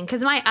 interesting.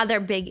 Because my other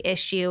big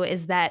issue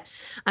is that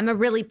I'm a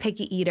really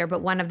picky eater,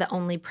 but one of the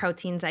only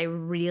proteins I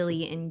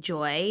really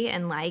enjoy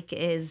and like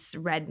is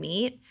red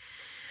meat.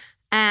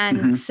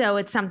 And so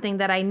it's something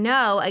that I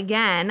know,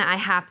 again, I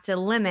have to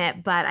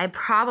limit, but I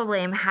probably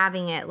am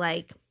having it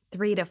like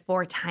 3 to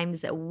 4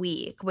 times a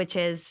week, which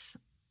is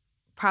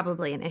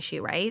probably an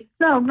issue, right?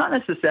 No, not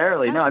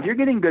necessarily. Okay. No, if you're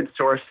getting good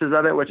sources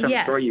of it, which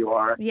I'm sure you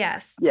are.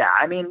 Yes. Yeah,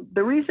 I mean,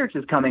 the research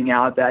is coming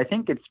out that I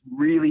think it's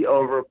really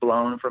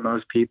overblown for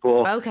most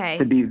people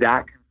to be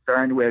that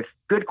concerned with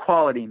good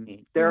quality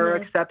meat. There are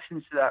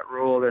exceptions to that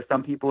rule. There's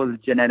some people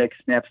with genetic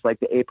SNPs, like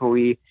the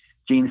ApoE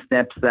gene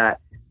SNPs, that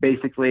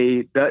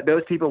basically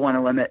those people want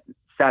to limit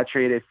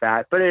saturated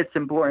fat, but it's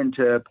important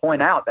to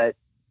point out that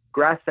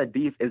grass-fed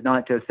beef is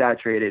not just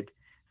saturated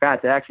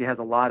fats. It actually has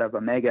a lot of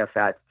omega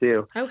fats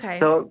too. Okay.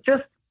 So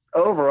just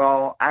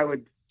overall, I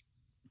would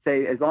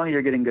say as long as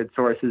you're getting good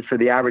sources, for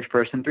the average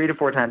person, 3 to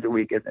 4 times a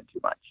week isn't too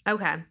much.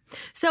 Okay.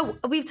 So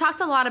we've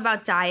talked a lot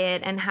about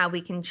diet and how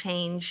we can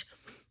change,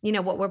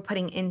 what we're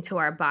putting into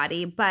our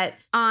body. But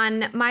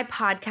on my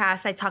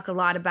podcast, I talk a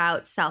lot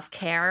about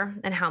self-care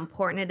and how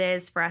important it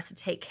is for us to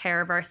take care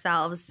of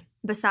ourselves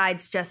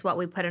besides just what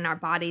we put in our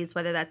bodies,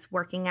 whether that's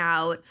working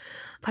out,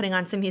 putting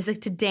on some music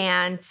to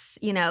dance,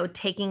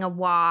 taking a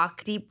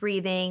walk, deep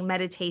breathing,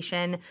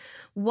 meditation.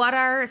 What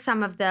are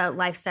some of the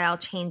lifestyle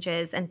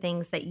changes and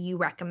things that you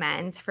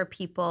recommend for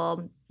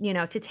people,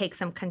 to take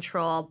some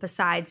control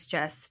besides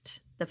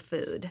just the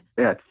food?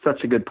 Yeah, it's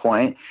such a good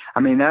point.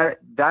 I mean,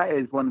 that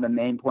is one of the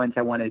main points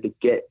I wanted to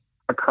get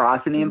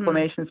across in the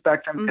inflammation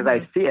spectrum, because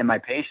I see it in my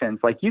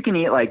patients. Like, you can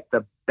eat like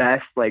the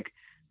best, like,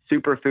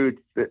 superfood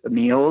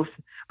meals,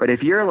 but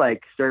if you're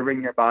like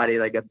serving your body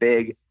like a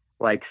big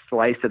like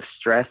slice of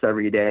stress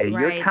every day,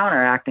 you're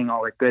counteracting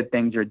all the good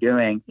things you're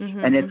doing,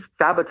 and it's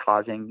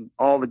sabotaging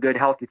all the good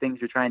healthy things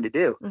you're trying to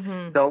do.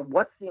 So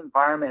what's the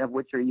environment of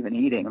which you're even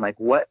eating? Like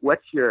what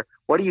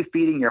are you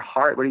feeding your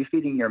heart? What are you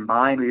feeding your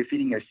mind? What are you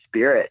feeding your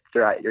spirit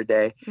throughout your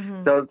day?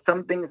 So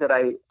some things that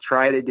I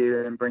try to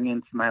do and bring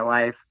into my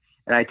life,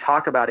 and I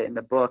talk about it in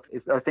the book,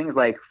 are things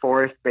like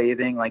forest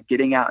bathing, like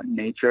getting out in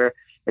nature.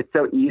 It's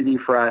so easy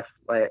for us,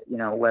 like,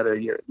 whether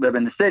you live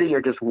in the city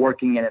or just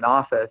working in an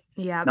office,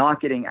 not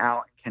getting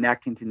out and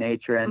connecting to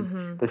nature.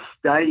 And the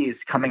studies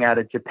coming out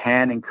of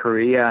Japan and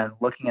Korea and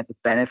looking at the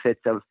benefits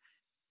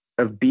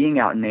of being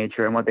out in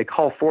nature and what they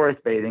call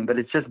forest bathing, but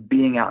it's just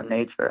being out in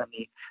nature and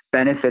the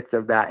benefits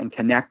of that and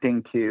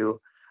connecting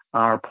to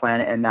our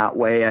planet in that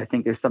way. I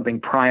think there's something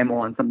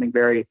primal and something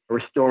very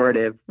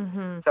restorative. So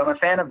I'm a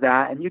fan of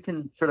that. And you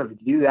can sort of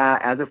do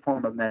that as a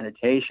form of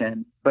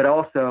meditation, but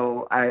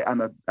also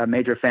I'm a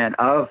major fan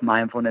of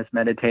mindfulness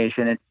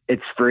meditation.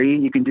 It's free.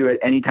 You can do it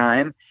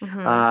anytime.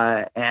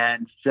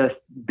 And just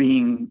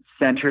being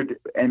centered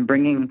and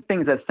bringing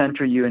things that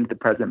center you into the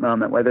present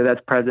moment, whether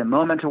that's present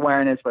moment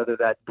awareness, whether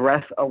that's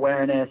breath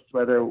awareness,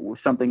 whether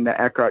something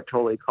that Eckhart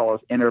Tolle calls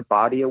inner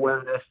body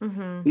awareness.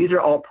 These are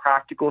all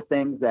practical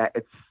things that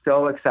it's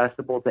so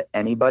accessible to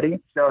anybody.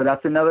 So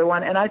that's another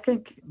one. And I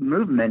think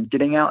movement,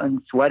 getting out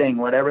and sweating,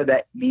 whatever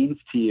that means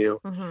to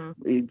you.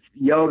 It's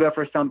yoga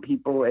for some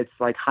people. It's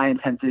like high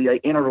intensity,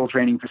 like interval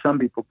training for some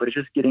people, but it's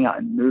just getting out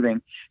and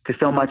moving, because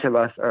so much of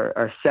us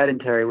are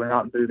sedentary. We're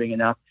not moving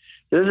enough.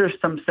 Those are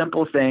some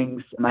simple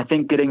things. And I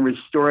think getting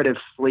restorative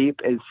sleep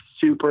is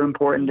super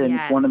important. And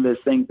it's one of those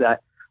things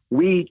that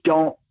we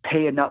don't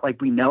pay enough. Like,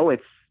 we know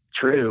it's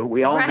true.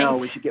 We all know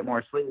we should get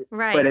more sleep,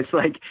 but it's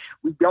like,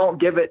 we don't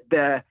give it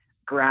the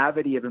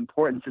gravity of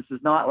importance. This is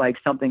not like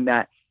something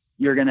that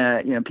you're going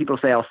to, people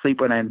say, I'll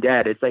sleep when I'm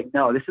dead. It's like,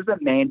 no, this is a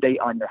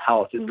mandate on your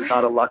health. This is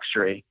not a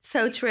luxury.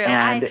 So true.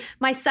 And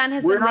my son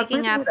has been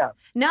waking up.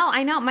 No,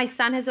 I know. My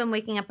son has been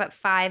waking up at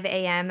 5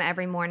 a.m.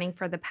 every morning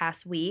for the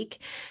past week.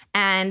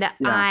 And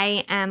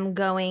I am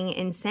going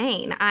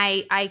insane.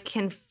 I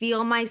can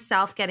feel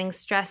myself getting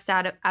stressed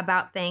out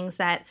about things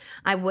that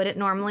I wouldn't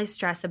normally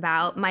stress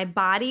about. My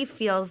body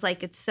feels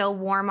like it's so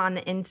warm on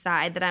the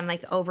inside that I'm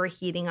like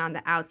overheating on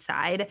the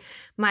outside.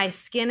 My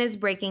skin is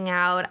breaking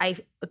out. I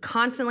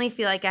constantly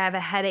feel like I have a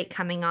headache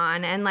coming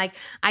on, and like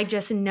I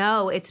just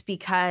know it's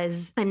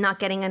because I'm not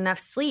getting enough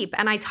sleep.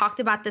 And I talked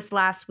about this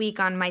last week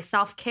on my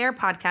self-care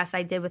podcast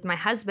I did with my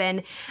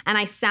husband, and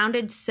it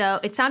sounded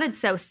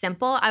so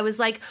simple. I was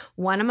like,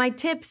 one of my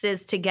tips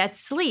is to get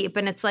sleep,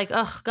 and it's like,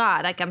 oh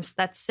God, like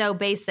that's so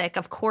basic.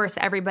 Of course,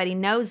 everybody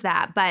knows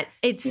that, but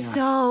it's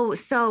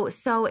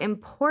so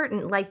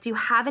important. Like, do you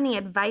have any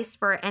advice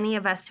for any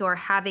of us who are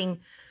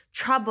having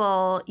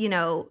trouble,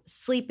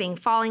 sleeping,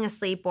 falling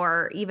asleep,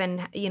 or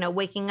even,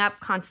 waking up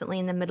constantly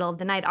in the middle of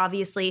the night?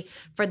 Obviously,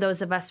 for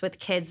those of us with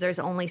kids, there's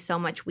only so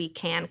much we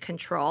can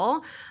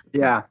control.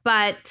 Yeah.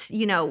 But,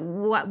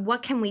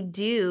 what can we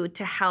do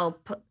to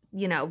help,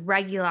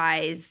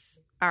 regularize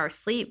our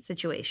sleep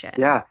situation?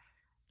 Yeah.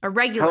 Or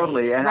regulate.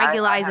 Totally. And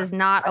regularize is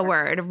not a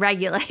word.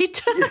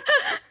 Regulate.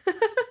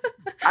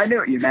 I knew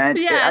what you meant.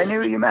 Yes, I knew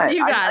what you meant.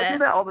 You got it. I do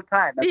that all the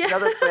time. That's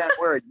another play on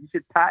word. You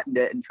should patent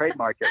it and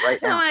trademark it right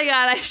now. Oh my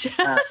God, I should.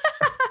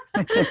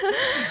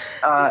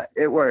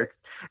 It works.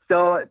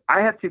 So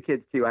I have 2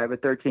 kids too. I have a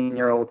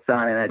 13-year-old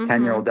son and a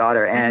 10-year-old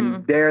daughter,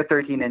 and they're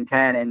 13 and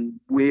 10, and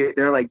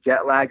they're like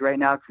jet lagged right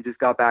now because we just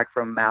got back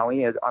from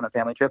Maui on a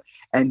family trip,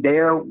 and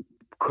they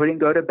couldn't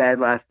go to bed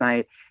last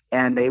night.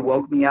 And they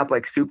woke me up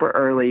like super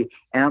early.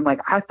 And I'm like,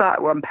 I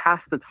thought, I'm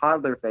past the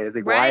toddler phase.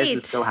 Like, why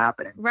is this still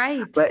happening?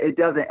 Right. But it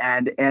doesn't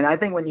end. And I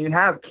think when you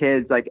have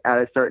kids like at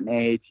a certain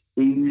age,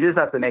 you just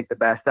have to make the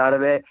best out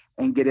of it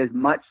and get as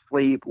much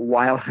sleep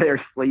while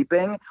they're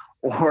sleeping,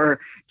 or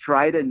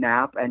try to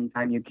nap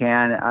anytime you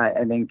can.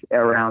 I think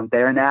around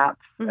their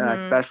naps,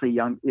 especially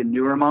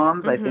newer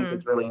moms, I think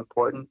it's really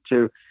important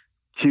to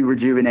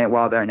rejuvenate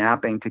while they're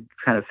napping, to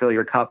kind of fill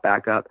your cup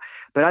back up.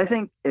 But I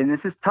think, and this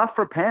is tough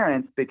for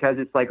parents, because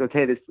it's like,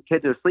 okay, the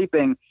kids are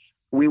sleeping,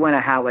 we want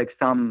to have like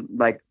some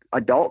like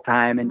adult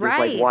time and just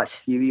Right. like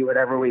watch TV,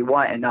 whatever we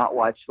want, and not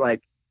watch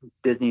like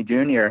Disney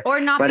Junior. Or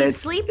not But be it's-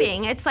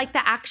 sleeping. It's like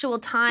the actual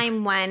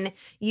time when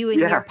you and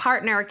Yeah. your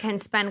partner can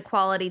spend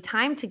quality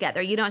time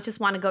together. You don't just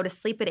want to go to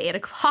sleep at 8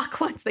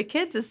 o'clock once the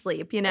kid's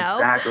asleep, you know?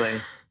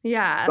 Exactly.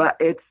 Yeah. But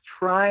it's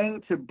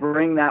trying to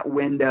bring that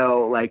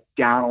window like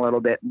down a little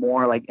bit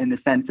more, like in the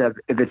sense of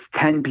if it's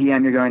 10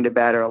 p.m. you're going to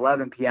bed or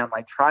 11 p.m.,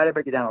 like try to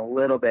break it down a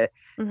little bit,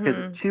 because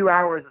Mhm. 2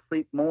 hours of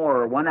sleep more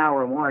or 1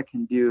 hour more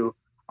can do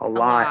a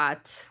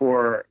lot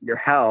for your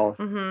health.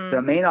 Mhm. So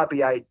it may not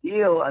be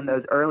ideal in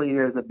those early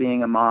years of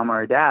being a mom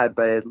or a dad,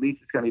 but at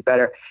least it's going to be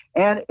better.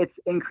 And it's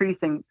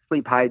increasing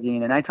sleep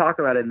hygiene. And I talk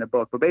about it in the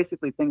book, but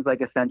basically things like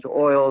essential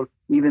oils,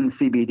 even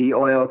CBD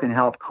oil can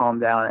help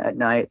calm down at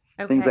night.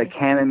 Things like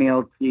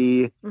chamomile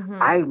tea. Mhm.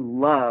 I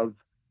love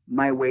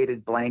my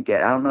weighted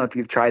blanket. I don't know if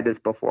you've tried this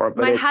before,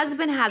 but My it's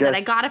husband has just- it.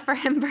 I got it for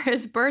him for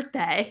his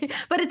birthday,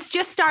 but it's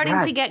just starting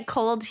Yeah. to get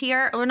cold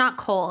here. Or not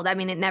cold. I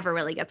mean, it never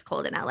really gets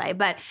cold in LA,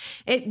 but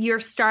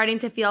you're starting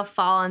to feel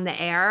fall in the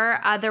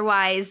air.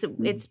 Otherwise,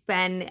 it's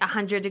been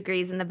 100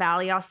 degrees in the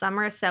valley all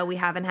summer, so we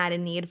haven't had a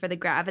need for the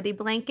gravity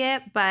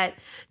blanket. But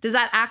does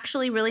that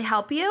actually really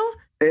help you?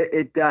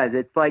 It does.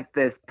 It's like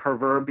this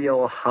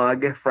proverbial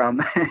hug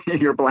from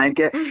your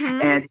blanket,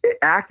 Mhm. and it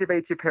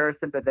activates your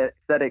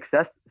parasympathetic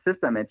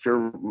system. It's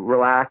your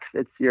relax,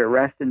 it's your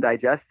rest and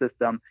digest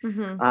system.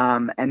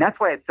 Mhm. And that's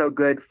why it's so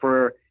good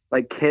for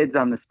like kids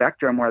on the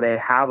spectrum where they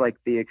have like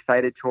the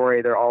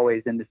excitatory, they're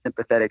always in the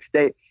sympathetic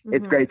state.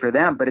 It's Mhm. great for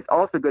them, but it's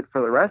also good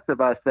for the rest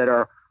of us that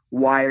are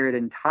wired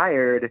and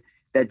tired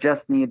that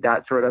just need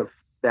that sort of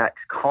that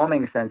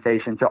calming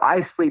sensation. So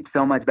I sleep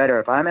so much better.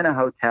 If I'm in a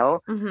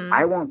hotel, Mhm.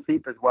 I won't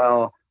sleep as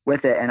well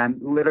with it. And I'm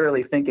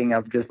literally thinking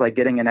of just like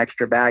getting an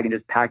extra bag and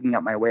just packing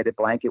up my weighted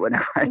blanket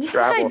whenever I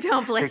travel. I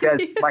don't blame because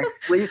you. my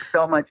sleep's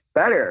so much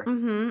better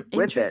Mhm. with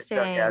it. Interesting.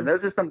 So yeah,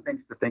 those are some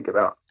things to think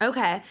about.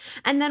 Okay.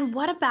 And then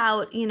what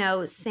about,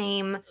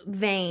 same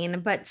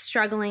vein, but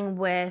struggling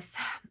with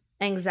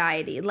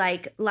anxiety?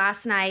 Like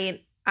last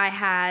night, I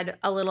had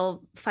a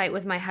little fight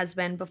with my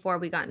husband before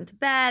we got into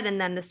bed. And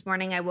then this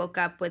morning I woke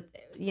up with,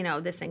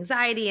 this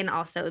anxiety. And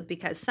also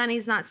because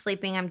Sonny's not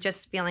sleeping, I'm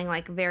just feeling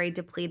like very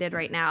depleted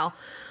right now.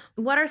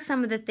 What are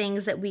some of the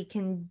things that we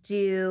can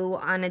do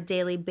on a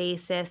daily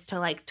basis to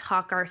like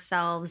talk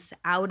ourselves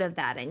out of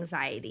that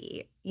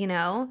anxiety,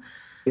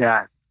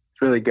 Yeah,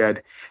 it's really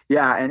good.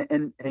 Yeah.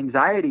 And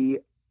anxiety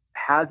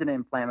has an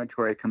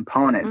inflammatory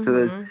component. So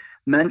there's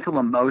mental,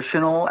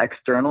 emotional,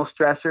 external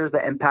stressors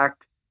that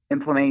impact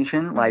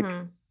inflammation, like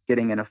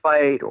getting in a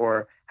fight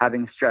or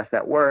having stress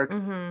at work.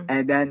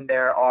 And then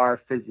there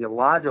are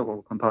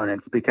physiological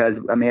components because,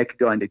 I could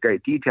go into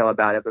great detail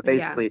about it, but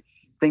basically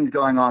things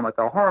going on with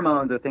our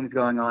hormones or things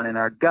going on in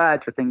our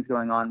guts or things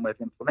going on with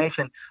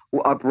inflammation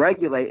will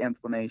upregulate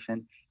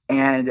inflammation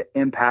and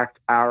impact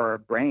our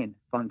brain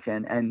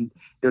function. And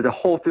there's a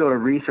whole field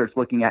of research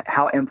looking at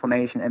how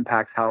inflammation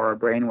impacts how our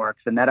brain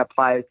works. And that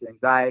applies to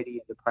anxiety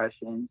and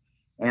depression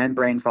and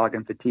brain fog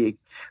and fatigue.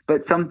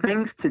 But some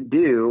things to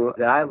do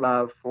that I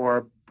love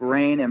for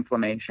brain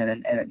inflammation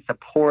and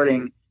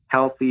supporting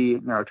healthy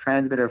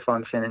neurotransmitter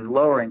function and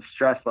lowering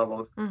stress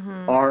levels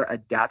are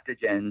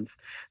adaptogens.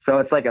 So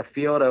it's like a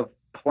field of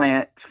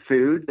plant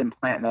foods and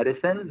plant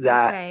medicines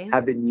that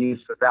have been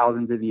used for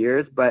thousands of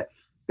years, but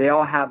they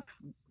all have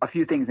a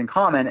few things in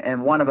common.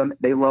 And one of them,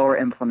 they lower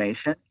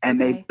inflammation and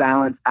they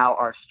balance out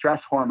our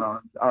stress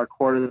hormones, our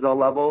cortisol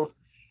levels,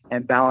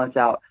 and balance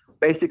out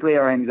basically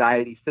our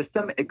anxiety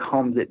system. It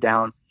calms it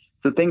down.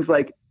 So things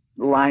like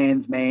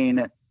lion's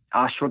mane,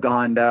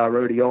 ashwagandha,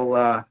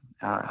 rhodiola,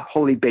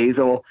 holy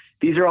basil,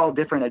 these are all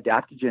different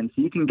adaptogens.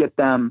 So you can get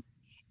them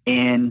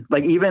in,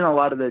 like even a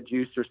lot of the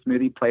juice or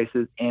smoothie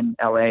places in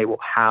LA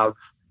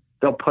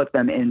they'll put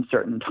them in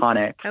certain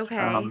tonics.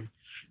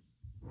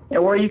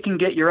 Or you can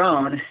get your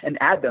own and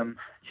add them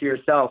to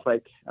yourself.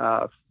 Like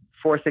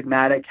Four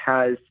Sigmatic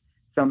has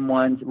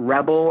someone's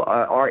Rebel,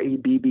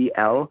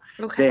 Rebbl.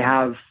 They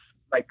have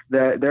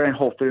they're in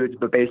Whole Foods,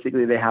 but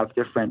basically they have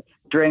different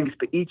drinks,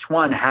 but each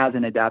one has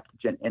an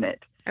adaptogen in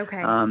it.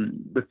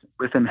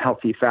 With some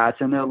healthy fats,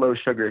 and they're low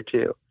sugar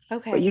too.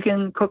 But you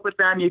can cook with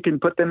them. You can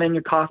put them in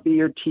your coffee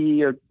or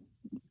tea or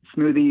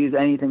smoothies,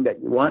 anything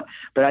that you want.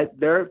 But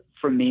they're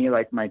for me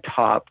like my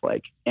top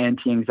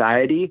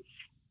anti-anxiety,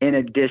 in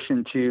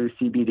addition to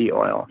CBD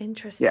oil.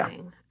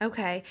 Interesting. Yeah.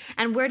 Okay.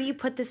 And where do you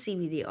put the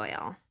CBD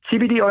oil?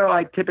 CBD oil,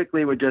 I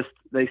typically would just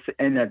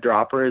in a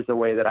dropper is the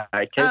way that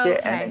I take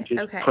it, and then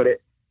just put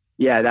it.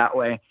 Yeah, that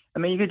way.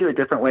 You could do it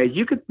different ways.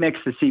 You could mix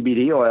the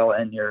CBD oil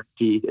in your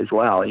tea as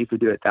well. You could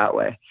do it that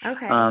way.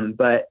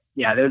 But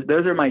yeah,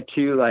 those are my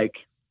two like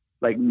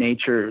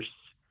nature's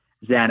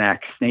Xanax,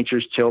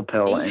 nature's chill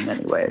pill in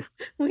many ways.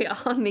 We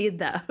all need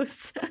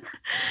those.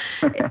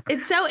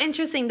 It's so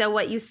interesting, though,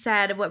 what you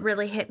said, what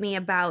really hit me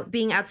about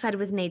being outside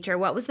with nature.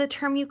 What was the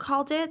term you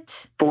called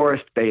it?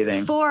 Forest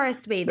bathing.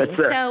 Forest bathing. It's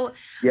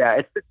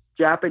the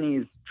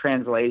Japanese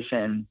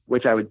translation,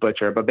 which I would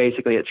butcher, but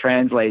basically it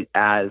translates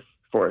as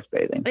forest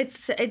bathing.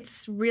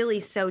 It's really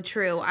so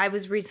true. I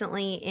was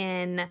recently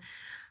in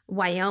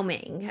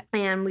Wyoming,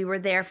 and we were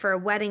there for a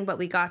wedding, but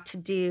we got to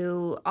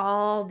do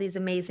all these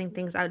amazing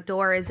things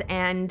outdoors.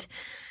 And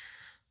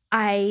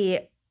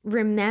I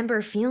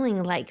remember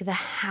feeling like the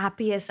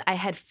happiest I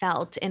had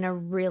felt in a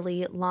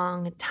really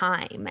long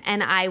time.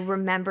 And I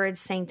remembered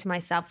saying to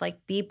myself,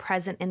 like, be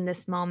present in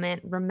this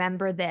moment.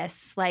 Remember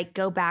this, like,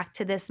 go back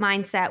to this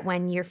mindset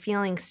when you're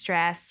feeling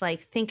stressed,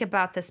 like, think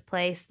about this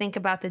place, think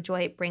about the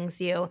joy it brings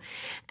you.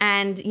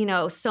 And, you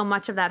know, so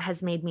much of that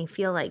has made me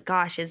feel like,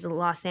 gosh, is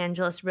Los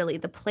Angeles really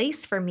the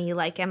place for me?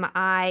 Like, am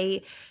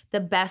I the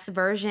best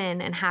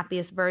version and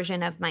happiest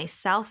version of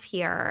myself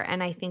here?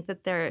 And I think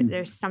that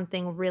there's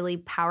something really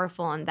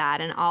powerful in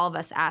that, and all of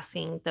us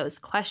asking those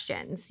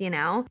questions, you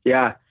know?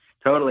 Yeah,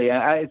 totally.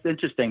 It's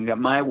interesting that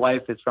my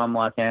wife is from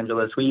Los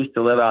Angeles. We used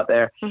to live out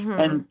there.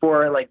 And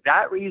for like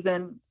that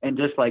reason, and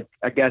just like,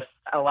 I guess,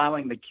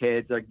 allowing the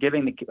kids or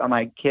giving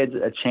my kids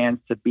a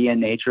chance to be in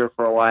nature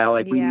for a while,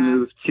 like we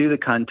moved to the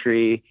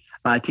country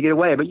to get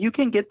away. But you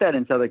can get that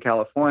in Southern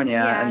California,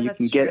 and you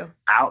can get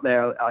out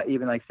there,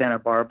 even like Santa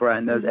Barbara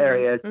and those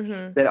areas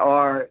that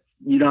are,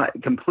 you're not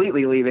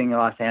completely leaving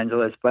Los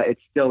Angeles, but it's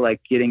still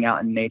like getting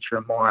out in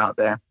nature more out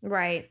there.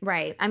 Right.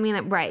 I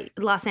mean, right.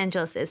 Los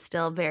Angeles is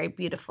still very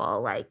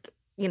beautiful. Like,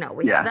 you know,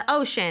 we have the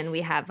ocean, we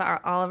have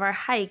all of our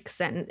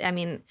hikes, and I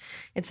mean,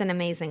 it's an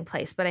amazing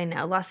place. But I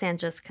know Los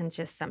Angeles can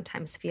just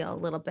sometimes feel a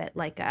little bit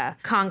like a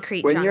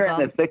concrete jungle. When you're in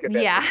the thick of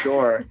it, for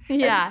sure.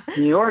 Yeah. And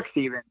New York's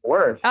even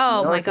worse.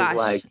 Oh my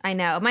gosh, I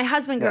know. My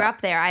husband grew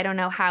up there. I don't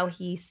know how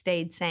he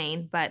stayed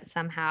sane, but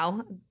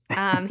somehow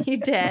he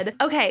did.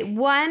 Okay,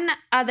 one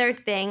other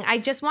thing. I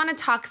just want to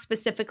talk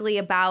specifically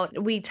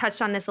about, we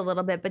touched on this a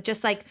little bit, but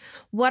just like,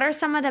 what are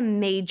some of the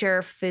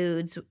major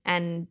foods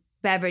and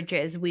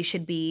beverages we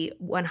should be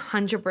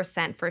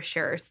 100% for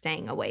sure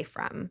staying away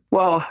from?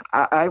 Well,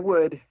 I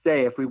would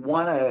say if we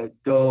want to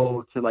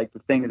go to like the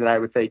things that I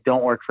would say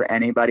don't work for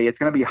anybody, it's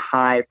going to be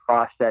high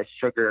processed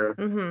sugar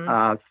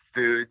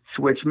foods,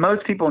 which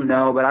most people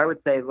know, but I would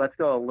say let's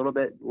go a little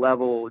bit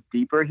level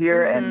deeper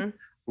here and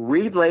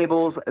read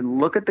labels and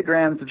look at the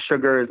grams of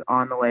sugars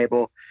on the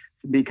label,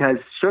 because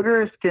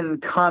sugars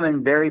can come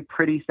in very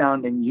pretty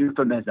sounding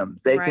euphemisms.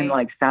 They can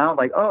like sound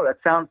like, oh, that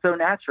sounds so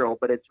natural,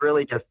 but it's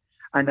really just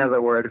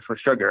another word for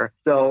sugar.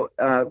 So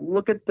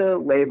look at the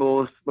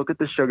labels, look at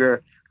the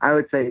sugar. I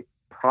would say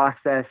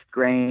processed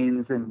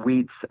grains and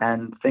wheats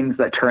and things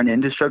that turn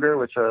into sugar,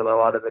 which are a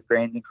lot of the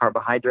grains and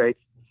carbohydrates.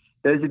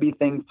 Those would be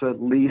things to at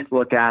least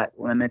look at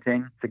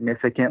limiting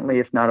significantly,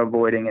 if not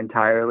avoiding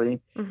entirely.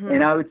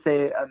 And I would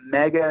say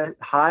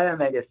high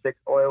omega-6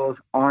 oils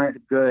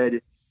aren't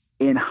good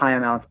in high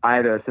amounts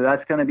either. So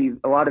that's going to be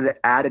a lot of the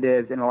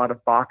additives in a lot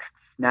of boxed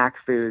snack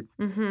foods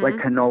like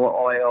canola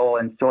oil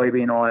and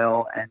soybean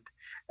oil and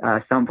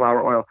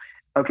sunflower oil.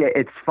 Okay,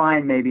 it's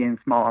fine maybe in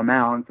small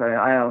amounts.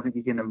 I don't think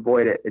you can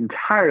avoid it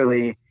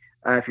entirely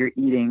if you're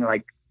eating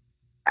like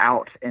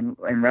out in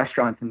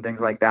restaurants and things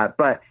like that.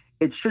 But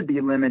it should be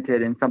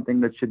limited and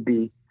something that should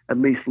be at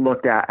least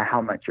looked at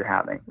how much you're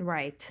having.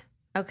 Right.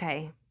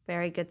 Okay.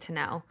 Very good to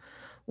know.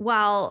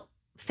 Well,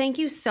 thank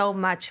you so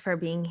much for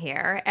being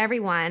here.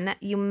 Everyone,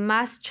 you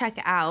must check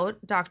out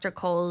Dr.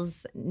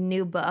 Cole's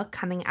new book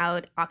coming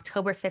out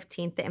October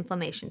 15th, The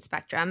Inflammation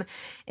Spectrum.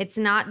 It's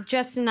not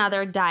just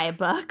another diet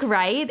book,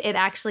 right? It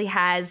actually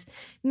has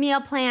meal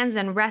plans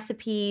and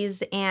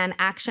recipes and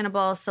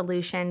actionable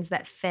solutions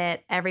that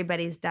fit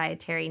everybody's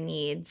dietary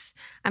needs.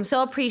 I'm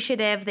so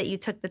appreciative that you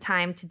took the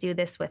time to do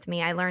this with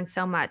me. I learned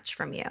so much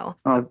from you.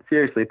 Oh,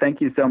 seriously. Thank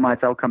you so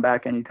much. I'll come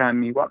back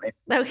anytime you want me.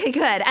 Okay,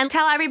 good. And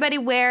tell everybody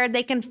where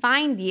they can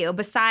find you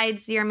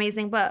besides your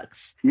amazing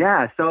books.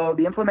 Yeah, so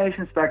The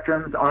Inflammation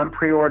Spectrum is on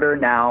pre-order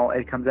now.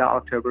 It comes out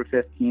October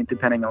 15th,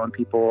 depending on when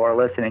people are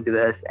listening to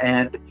this.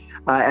 And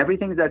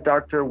everything's at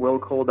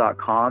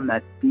drwillcole.com.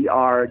 That's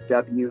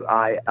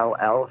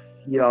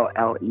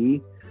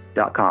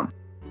drwillcole.com.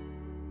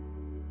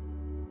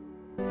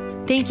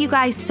 Thank you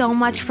guys so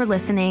much for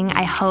listening.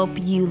 I hope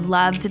you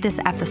loved this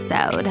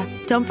episode.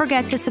 Don't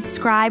forget to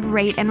subscribe,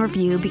 rate, and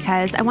review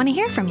because I want to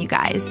hear from you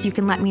guys. You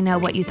can let me know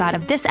what you thought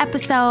of this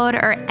episode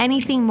or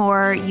anything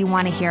more you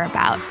want to hear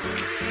about.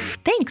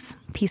 Thanks.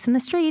 Peace in the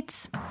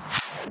streets.